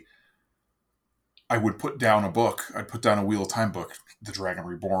I would put down a book. I'd put down a Wheel of Time book, The Dragon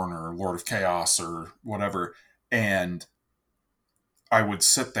Reborn or Lord of Chaos or whatever, and I would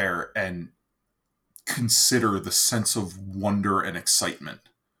sit there and consider the sense of wonder and excitement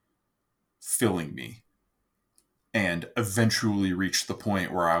filling me, and eventually reached the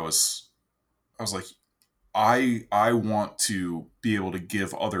point where I was like, I want to be able to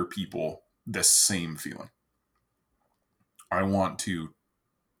give other people this same feeling. I want to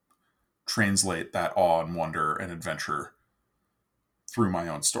translate that awe and wonder and adventure through my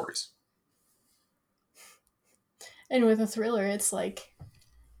own stories. And with a thriller, it's like,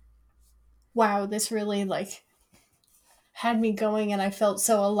 wow, this really like had me going, and I felt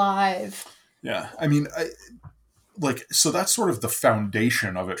so alive. Yeah. I mean, so that's sort of the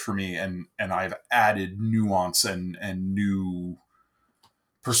foundation of it for me. And I've added nuance and new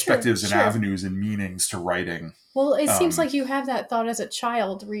perspectives and avenues and meanings to writing. Well, it seems like you have that thought as a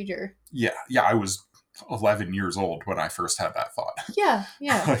child reader. Yeah. Yeah. I was 11 years old when I first had that thought. Yeah.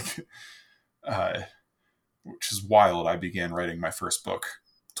 Yeah. Which is wild. I began writing my first book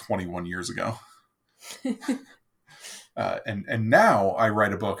 21 years ago. And now I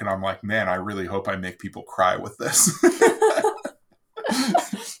write a book and I'm like, man, I really hope I make people cry with this.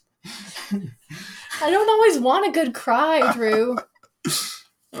 I don't always want a good cry, Drew.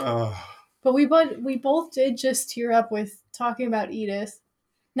 But we both did just tear up with talking about Edith.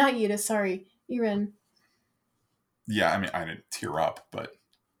 Not Edith, sorry. Erin. Yeah, I mean, I didn't tear up, but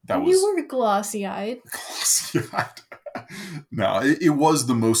you were glossy-eyed. Glossy-eyed. No, it was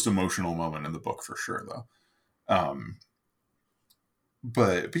the most emotional moment in the book for sure, though.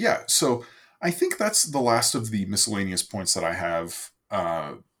 But yeah, so I think that's the last of the miscellaneous points that I have.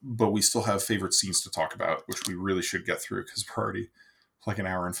 But we still have favorite scenes to talk about, which we really should get through because we're already like an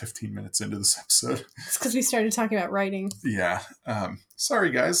hour and 15 minutes into this episode. It's because we started talking about writing. Yeah. Sorry,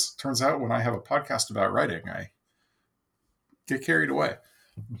 guys. Turns out when I have a podcast about writing, I get carried away.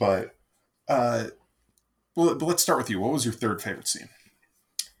 But let's start with you. What was your third favorite scene?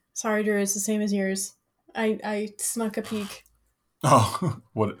 Sorry, Drew. It's the same as yours. I snuck a peek. Oh,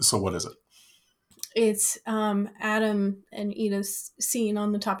 what is it? It's Adam and Edith's scene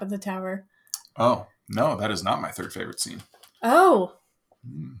on the top of the tower. Oh, no, that is not my third favorite scene. Oh.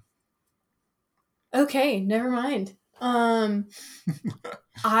 Okay, never mind. I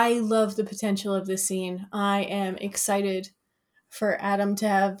love the potential of this scene. I am excited for Adam to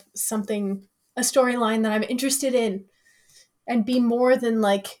have a storyline that I'm interested in and be more than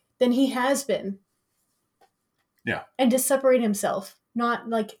he has been. Yeah. And to separate himself, not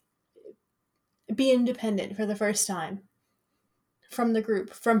be independent for the first time from the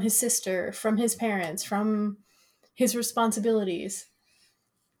group, from his sister, from his parents, from his responsibilities.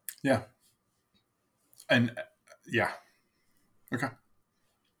 Yeah. And yeah. Okay.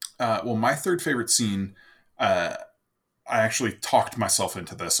 Well, my third favorite scene, I actually talked myself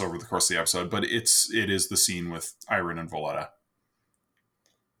into this over the course of the episode, but it is the scene with Iron and Voletta.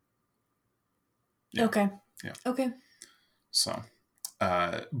 Yeah. Okay. Yeah. Okay. So,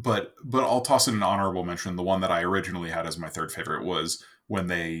 but I'll toss in an honorable mention. The one that I originally had as my third favorite was when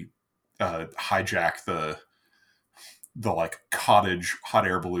they hijack the cottage hot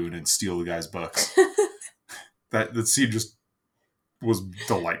air balloon and steal the guy's books. that scene just was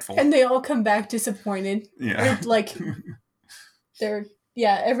delightful. And they all come back disappointed. Yeah. Like,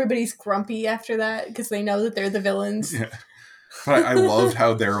 everybody's grumpy after that because they know that they're the villains. Yeah. But I loved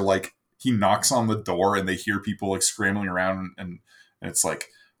how they're like, he knocks on the door and they hear people like scrambling around and it's like,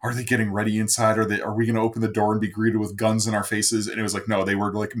 are they getting ready inside? Are we going to open the door and be greeted with guns in our faces? And it was like, no, they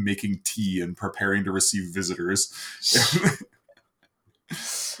were like making tea and preparing to receive visitors.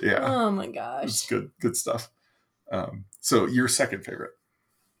 Yeah. Oh my gosh. It's good stuff. So your second favorite?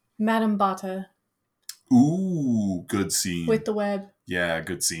 Madame Bata. Ooh, good scene. With the web. Yeah,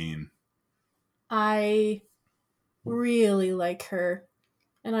 good scene. I really like her.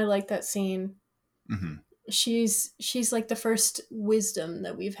 And I like that scene. Mm-hmm. She's like the first wisdom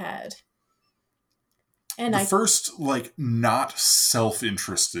that we've had. And first, like, not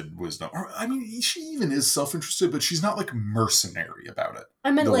self-interested wisdom. Or, I mean, she even is self-interested, but she's not, like, mercenary about it.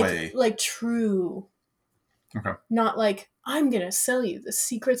 I meant, like, true. Okay. Not like, I'm gonna sell you the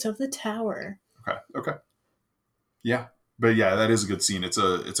secrets of the tower. Okay. Yeah. But yeah, that is a good scene. It's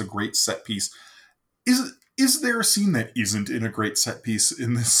a great set piece. Is there a scene that isn't in a great set piece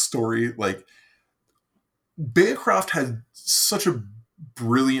in this story? Like, Bancroft had such a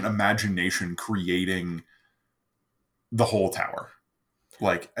brilliant imagination creating the whole tower.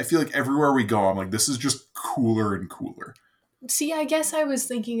 Like, I feel like everywhere we go, I'm like, this is just cooler and cooler. See, I guess I was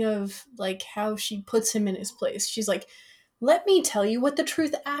thinking of, like, how she puts him in his place. She's like, let me tell you what the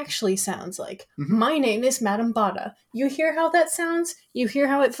truth actually sounds like. Mm-hmm. My name is Madame Bata. You hear how that sounds? You hear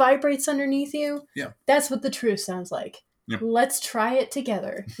how it vibrates underneath you? Yeah. That's what the truth sounds like. Yep. Let's try it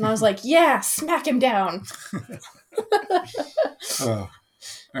together. And I was like, yeah, smack him down. All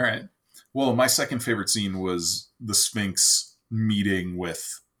right. Well, my second favorite scene was the Sphinx meeting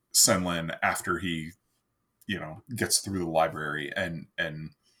with Senlin after he, gets through the library and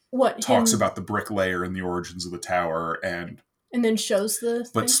talks about the bricklayer and the origins of the tower and then shows the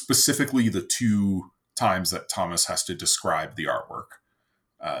thing? Specifically the two times that Thomas has to describe the artwork.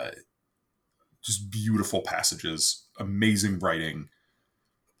 Just beautiful passages, amazing writing.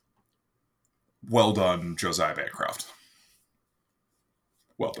 Well done, Josiah Bancroft.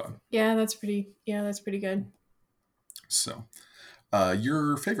 Well done. Yeah, that's pretty good. So,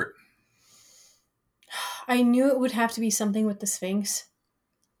 your favorite? I knew it would have to be something with the Sphinx.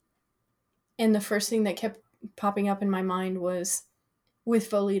 And the first thing that kept popping up in my mind was with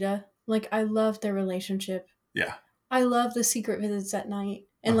Volita. Like, I love their relationship. Yeah. I love the secret visits at night.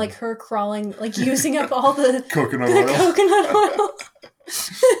 And, like, her crawling, like, using up all the coconut oil.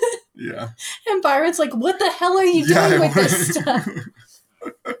 Yeah. And Byron's like, what the hell are you doing with this stuff?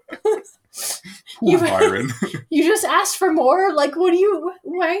 Poor Byron. You just asked for more? Like, why do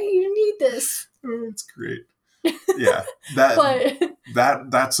you need this? Oh, it's great. Yeah.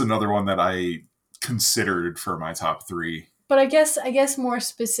 That's another one that I considered for my top 3. But I guess more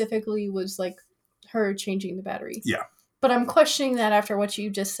specifically was, like, her changing the battery. Yeah. But I'm questioning that after what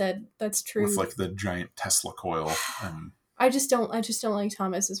you just said. That's true. With, like, the giant Tesla coil. And I just don't like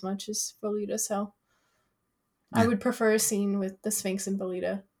Thomas as much as Volita, so I would prefer a scene with the Sphinx and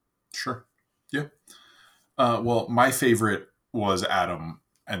Volita. Sure. Yeah. Well, my favorite was Adam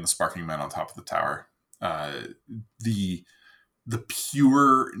and the Sparking Men on top of the tower. The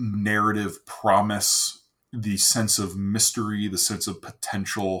pure narrative promise, the sense of mystery, the sense of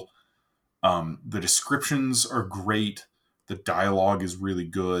potential. The descriptions are great. The dialogue is really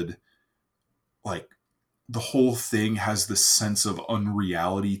good. Like, the whole thing has this sense of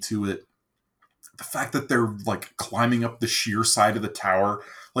unreality to it. The fact that they're, like, climbing up the sheer side of the tower.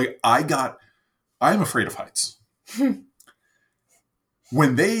 Like, I'm afraid of heights.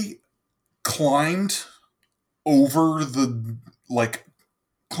 When they climbed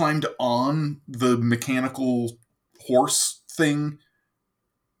climbed on the mechanical horse thing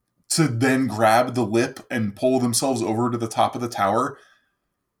to then grab the lip and pull themselves over to the top of the tower.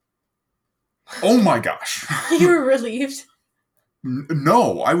 Oh my gosh. You were relieved?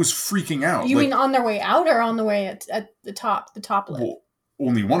 No, I was freaking out. You mean on their way out or on the way at the top lip? Well,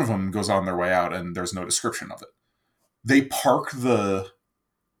 only one of them goes on their way out and there's no description of it. They park the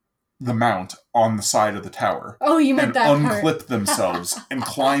mount on the side of the tower. Oh, you meant that unclip part. themselves and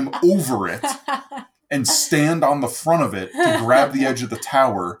climb over it and stand on the front of it to grab the edge of the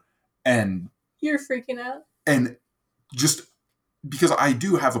tower. And you're freaking out. And just because I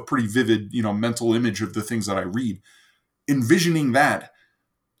do have a pretty vivid, mental image of the things that I read, envisioning that,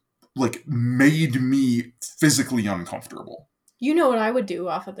 like, made me physically uncomfortable. You know what I would do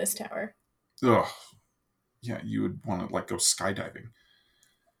off of this tower? Ugh. Yeah, you would want to, like, go skydiving.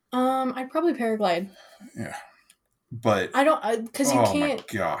 I'd probably paraglide. Yeah. But I don't, because you can't.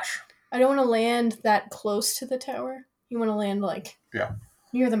 Oh my gosh. I don't want to land that close to the tower. You want to land like Yeah.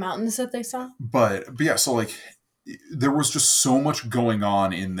 near the mountains that they saw. But yeah, so like there was just so much going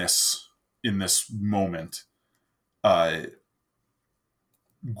on in this moment.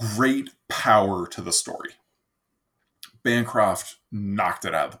 Great power to the story. Bancroft knocked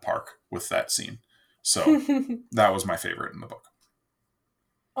it out of the park with that scene. So that was my favorite in the book.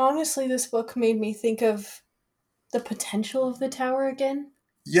 Honestly, this book made me think of the potential of the tower again.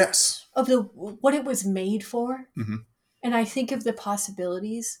 Yes. Of what it was made for. Mm-hmm. And I think of the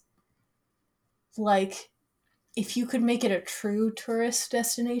possibilities. Like, if you could make it a true tourist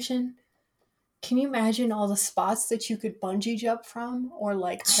destination, can you imagine all the spots that you could bungee jump from or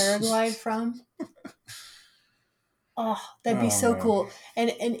like paraglide from? Oh, that'd be so man. cool.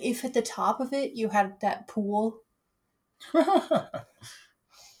 And if at the top of it you had that pool. It'd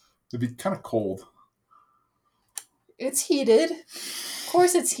be kind of cold. It's heated. Of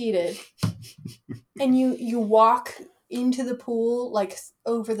course it's heated. And you walk into the pool like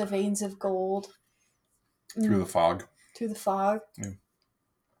over the veins of gold. Through the fog. Through the fog.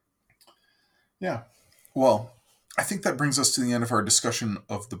 Yeah. Well, I think that brings us to the end of our discussion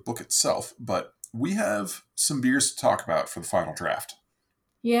of the book itself, but we have some beers to talk about for the final draft.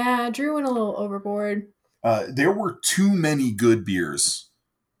 Yeah, Drew went a little overboard. There were too many good beers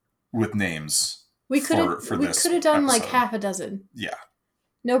with names. We could have done episode. Like half a dozen. Yeah.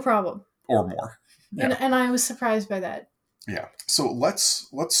 No problem. Or more. Yeah. And I was surprised by that. Yeah. So let's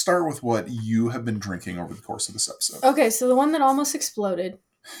start with what you have been drinking over the course of this episode. Okay, so the one that almost exploded.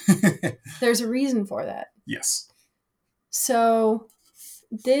 There's a reason for that. Yes. So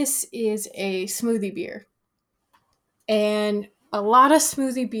this is a smoothie beer. And a lot of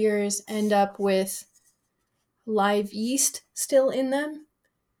smoothie beers end up with live yeast still in them.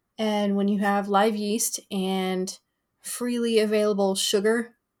 And when you have live yeast and freely available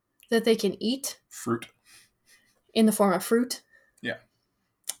sugar that they can eat. Fruit. In the form of fruit. Yeah.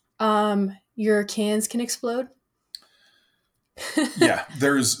 Your cans can explode. Yeah,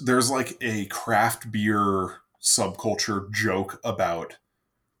 there's like a craft beer subculture joke about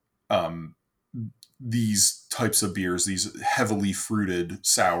these types of beers, these heavily fruited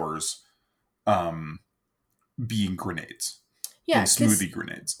sours, being grenades. Yeah, smoothie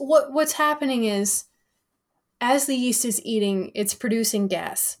grenades. What's happening is, as the yeast is eating, it's producing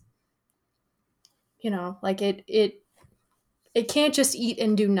gas. You know, like it can't just eat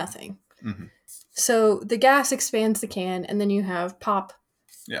and do nothing. Mm-hmm. So the gas expands the can, and then you have pop.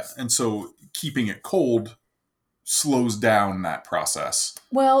 Yeah, and so keeping it cold slows down that process.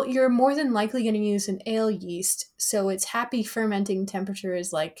 Well, you're more than likely going to use an ale yeast, so its happy fermenting temperature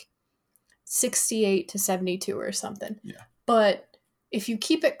is like 68 to 72 or something. Yeah. But if you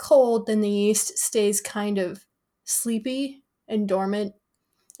keep it cold, then the yeast stays kind of sleepy and dormant,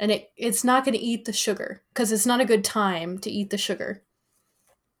 and it's not going to eat the sugar because it's not a good time to eat the sugar.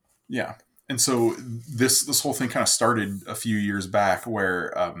 Yeah. And so this whole thing kind of started a few years back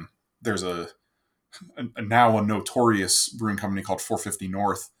where there's a now a notorious brewing company called 450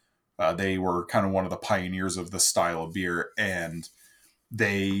 North. They were kind of one of the pioneers of this style of beer, and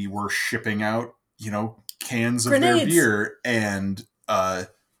they were shipping out, cans of Grenades. Their beer, and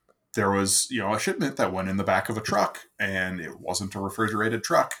there was, a shipment that went in the back of a truck, and it wasn't a refrigerated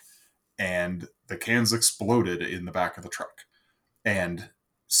truck, and the cans exploded in the back of the truck. And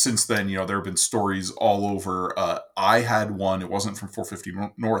since then, there have been stories all over. I had one. It wasn't from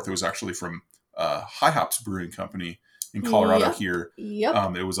 450 North. It was actually from High Hops Brewing Company in Colorado here.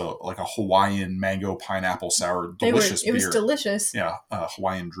 Yep. It was a Hawaiian mango pineapple sour, delicious beer. It was delicious. Yeah,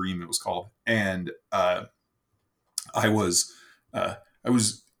 Hawaiian Dream it was called. And I was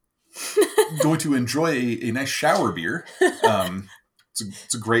going to enjoy a nice shower beer.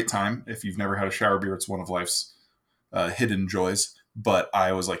 It's a great time. If you've never had a shower beer, it's one of life's hidden joys. But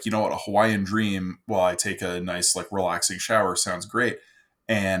I was like, you know what, a Hawaiian Dream while I take a nice, relaxing shower sounds great.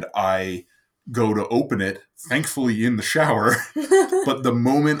 And I go to open it, thankfully in the shower. But the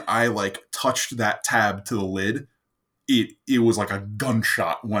moment I, touched that tab to the lid, it was like a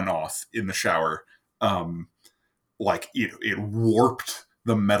gunshot went off in the shower. It warped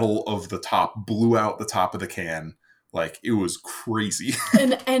the metal of the top, blew out the top of the can. It was crazy.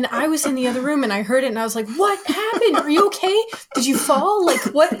 and I was in the other room and I heard it and I was like, what happened? Are you okay? Did you fall?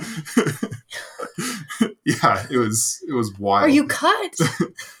 What? Yeah, it was wild. Are you cut?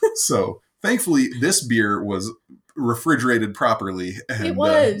 So thankfully this beer was refrigerated properly. And, it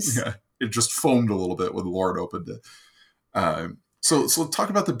was. It just foamed a little bit when Lauren opened it. So let's talk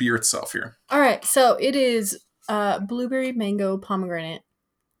about the beer itself here. All right. So it is blueberry mango pomegranate.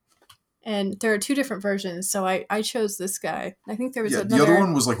 And there are two different versions, so I chose this guy. I think there was Yeah, another. the other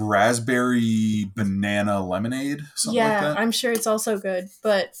one was like raspberry banana lemonade, something like that. I'm sure it's also good,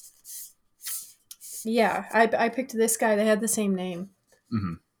 but yeah, I picked this guy. They had the same name.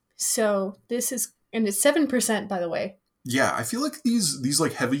 Mm-hmm. So this is, and it's 7%, by the way. Yeah, I feel like these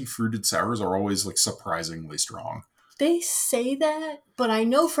like heavy fruited sours are always like surprisingly strong. They say that, but I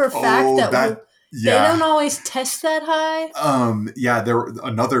know for a fact they don't always test that high. Yeah, there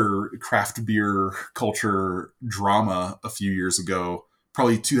another craft beer culture drama a few years ago,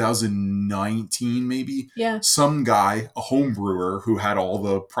 probably 2019 maybe. Yeah. Some guy, a home brewer who had all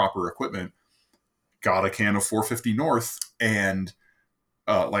the proper equipment, got a can of 450 North and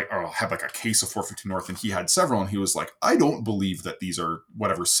had like a case of 450 North, and he had several, and he was like, I don't believe that these are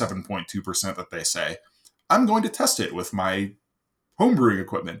whatever 7.2% that they say. I'm going to test it with my homebrewing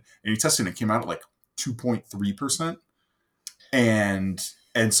equipment. And he tested it, it came out at like 2.3%. And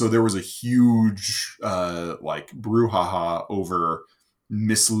so there was a huge like brouhaha over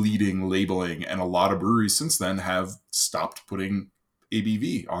misleading labeling, and a lot of breweries since then have stopped putting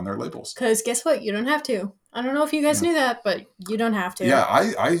ABV on their labels. Because guess what? You don't have to. I don't know if you guys knew that, but you don't have to. Yeah,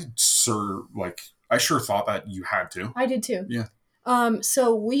 I sure thought that you had to. I did too. Yeah.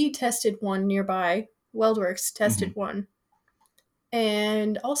 So we tested one nearby. WeldWorks tested one.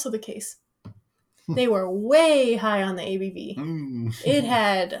 And also the case. They were way high on the ABV. It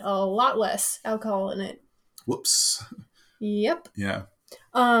had a lot less alcohol in it. Whoops. Yep. Yeah.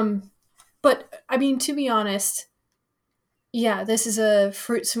 But I mean, to be honest, yeah, this is a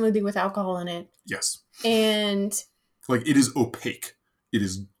fruit smoothie with alcohol in it. Yes. And like, it is opaque. It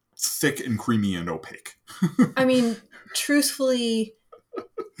is thick and creamy and opaque. I mean, truthfully,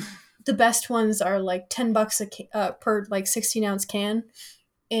 the best ones are like $10 per like 16-ounce can,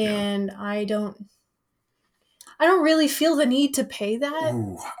 and yeah. I don't really feel the need to pay that.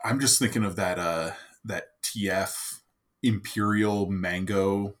 Ooh, I'm just thinking of that TF Imperial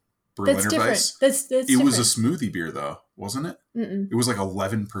Mango Berliner Weiss. That's different. It was a smoothie beer though, wasn't it? Mm-mm. It was like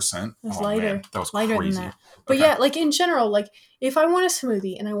 11%. It was lighter. Man, that was lighter crazy. Than that. But okay. Yeah, like in general, like if I want a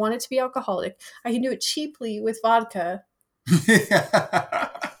smoothie and I want it to be alcoholic, I can do it cheaply with vodka.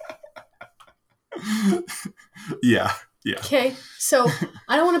 Yeah. Okay, so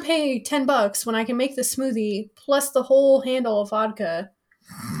I don't want to pay $10 when I can make the smoothie plus the whole handle of vodka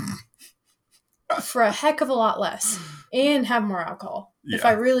for a heck of a lot less and have more alcohol if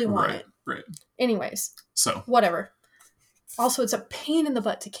I really want it. Right. Anyways, so whatever. Also, it's a pain in the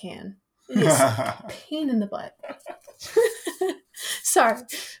butt to can. It is a pain in the butt.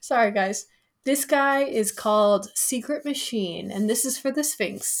 Sorry, guys. This guy is called Secret Machine, and this is for the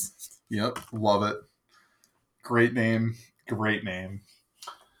Sphinx. Yep, love it. Great name.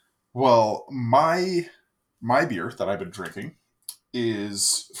 Well, my beer that I've been drinking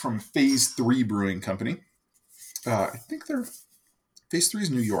is from Phase 3 Brewing Company. I think they're Phase 3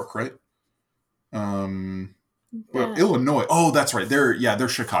 is New York, right? Well, Illinois. Oh, that's right. They're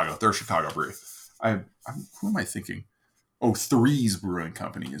Chicago. They're a Chicago brewery. Who am I thinking? Oh, Threes Brewing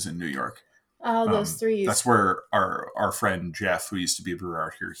Company is in New York. Oh, those Threes. That's where our friend Jeff, who used to be a brewer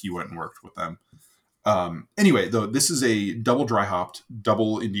out here, he went and worked with them. Anyway, though, this is a double dry hopped,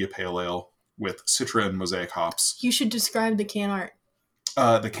 double India Pale Ale with Citra and Mosaic hops. You should describe the can art.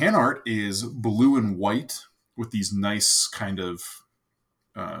 The can art is blue and white with these nice kind of,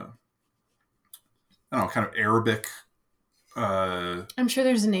 kind of Arabic. I'm sure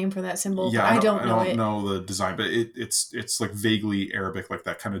there's a name for that symbol. Yeah, but I don't know the design, but it's like vaguely Arabic, like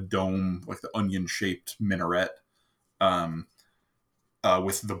that kind of dome, like the onion shaped minaret,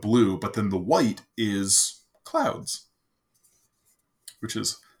 with the blue. But then the white is clouds, which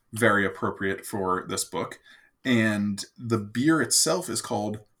is very appropriate for this book. And the beer itself is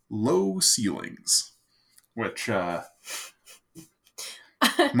called Low Ceilings, which,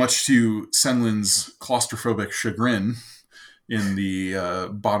 much to Senlin's claustrophobic chagrin in the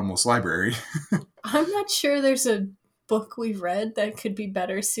bottomless library. I'm not sure there's a book we've read that could be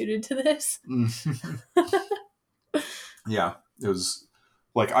better suited to this. Yeah, it was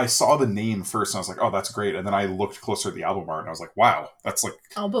like I saw the name first and I was like, oh, that's great. And then I looked closer at the album art and I was like, wow, that's like...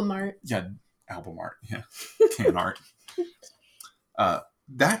 Album art. Yeah, album art. Yeah, can art.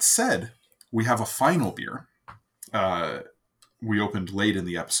 That said, we have a final beer. We opened late in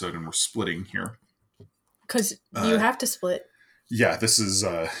the episode and we're splitting here. Because you have to split. Yeah, this is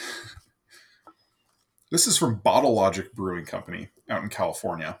from Bottle Logic Brewing Company out in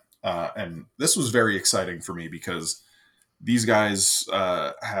California. And this was very exciting for me because these guys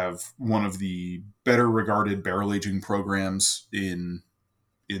have one of the better regarded barrel aging programs in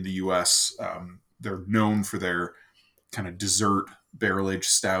the U.S. They're known for their kind of dessert barrel-aged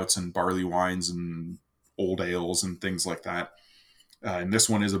stouts and barley wines and old ales and things like that. And this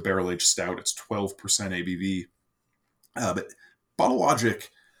one is a barrel-aged stout. It's 12% ABV. But Bottle Logic,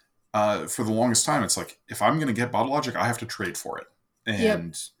 for the longest time, it's like, if I'm going to get Bottle Logic, I have to trade for it.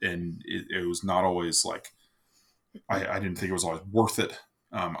 And it was not always like, I didn't think it was always worth it.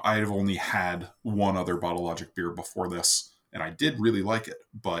 I have only had one other Bottle Logic beer before this, and I did really like it.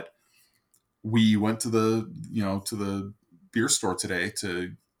 But we went to the beer store today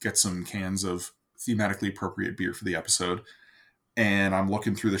to get some cans of thematically appropriate beer for the episode. And I'm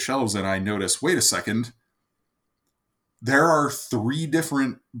looking through the shelves and I notice, wait a second, there are 3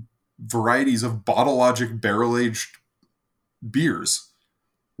 different varieties of Bottle Logic barrel-aged beers.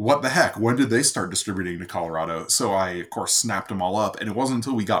 What the heck? When did they start distributing to Colorado? So I, of course, snapped them all up. And it wasn't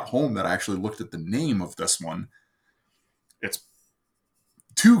until we got home that I actually looked at the name of this one. It's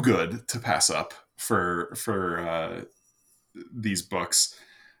too good to pass up for these books.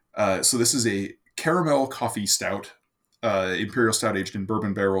 So this is a caramel coffee stout, imperial stout aged in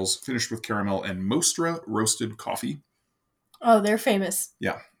bourbon barrels, finished with caramel and Mostra roasted coffee. Oh, they're famous.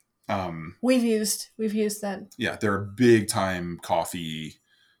 Yeah. We've used that. Yeah, they're a big time coffee.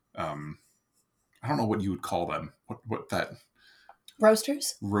 I don't know what you would call them. What that?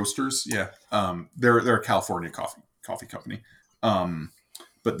 Roasters? Roasters, yeah. They're a California coffee company.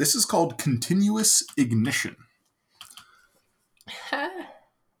 But this is called Continuous Ignition.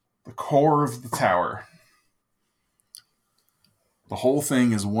 The core of the tower. The whole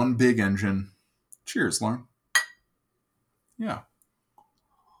thing is one big engine. Cheers, Lauren. Yeah.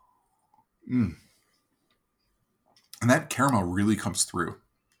 And that caramel really comes through.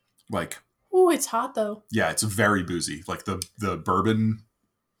 Like, ooh, it's hot though. Yeah, it's very boozy. Like the bourbon.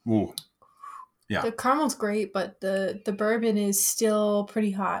 Ooh. Yeah. The caramel's great, but the bourbon is still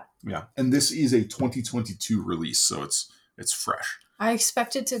pretty hot. Yeah. And this is a 2022 release, so it's fresh. I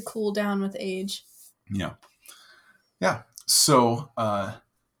expect it to cool down with age. Yeah. Yeah. So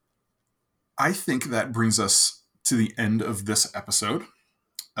I think that brings us to the end of this episode.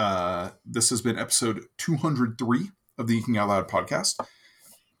 This has been episode 203 of the Inking Out Loud podcast.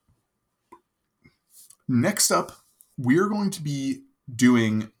 Next up, we're going to be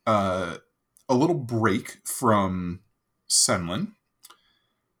doing a little break from Senlin.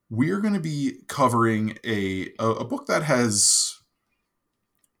 We're going to be covering a book that has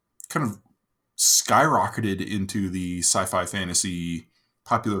kind of skyrocketed into the sci-fi fantasy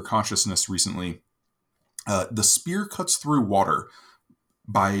popular consciousness recently. The Spear Cuts Through Water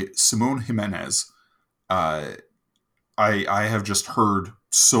by Simone Jimenez. I have just heard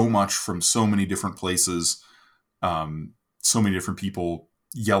so much from so many different places, so many different people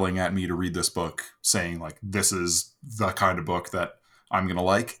yelling at me to read this book, saying like, this is the kind of book that I'm going to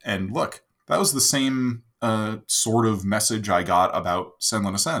like. And look, that was the same sort of message I got about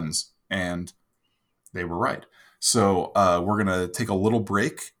Senlin Ascends, and they were right. So we're going to take a little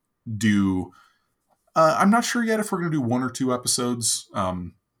break, I'm not sure yet if we're going to do 1 or 2 episodes.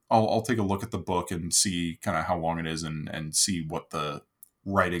 I'll take a look at the book and see kind of how long it is and see what the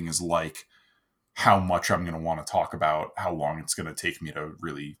writing is like, how much I'm going to want to talk about, how long it's going to take me to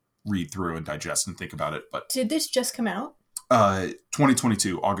really read through and digest and think about it. But did this just come out?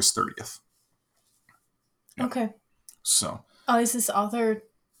 2022, August 30th. Yeah. Okay. So. Is this author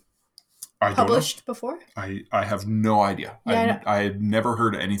published before? I have no idea. Yeah, I had never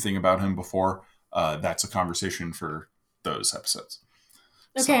heard anything about him before. That's a conversation for those episodes.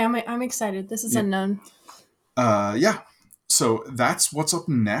 Okay, so, I'm excited. This is unknown. Yeah. So that's what's up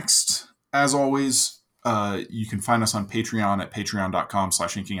next. As always, you can find us on Patreon at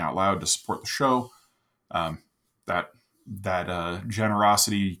patreon.com/inkingoutloud to support the show. That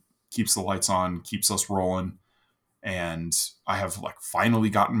generosity keeps the lights on, keeps us rolling. And I have finally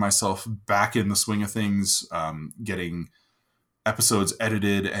gotten myself back in the swing of things, getting episodes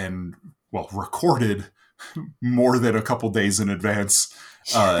edited and recorded more than a couple days in advance,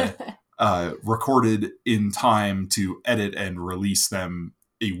 recorded in time to edit and release them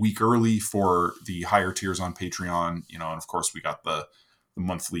a week early for the higher tiers on Patreon, and of course we got the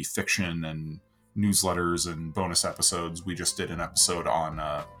monthly fiction and newsletters and bonus episodes. We just did an episode on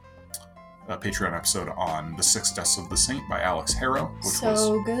a Patreon episode on The Six Deaths of the Saint by Alex Harrow, which was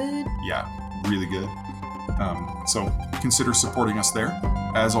good. Yeah, really good. So consider supporting us there.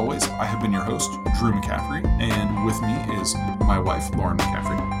 As always, I have been your host, Drew McCaffrey, and with me is my wife, Lauren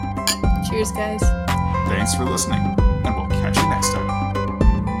McCaffrey. Cheers, guys. Thanks for listening, and we'll catch you next time.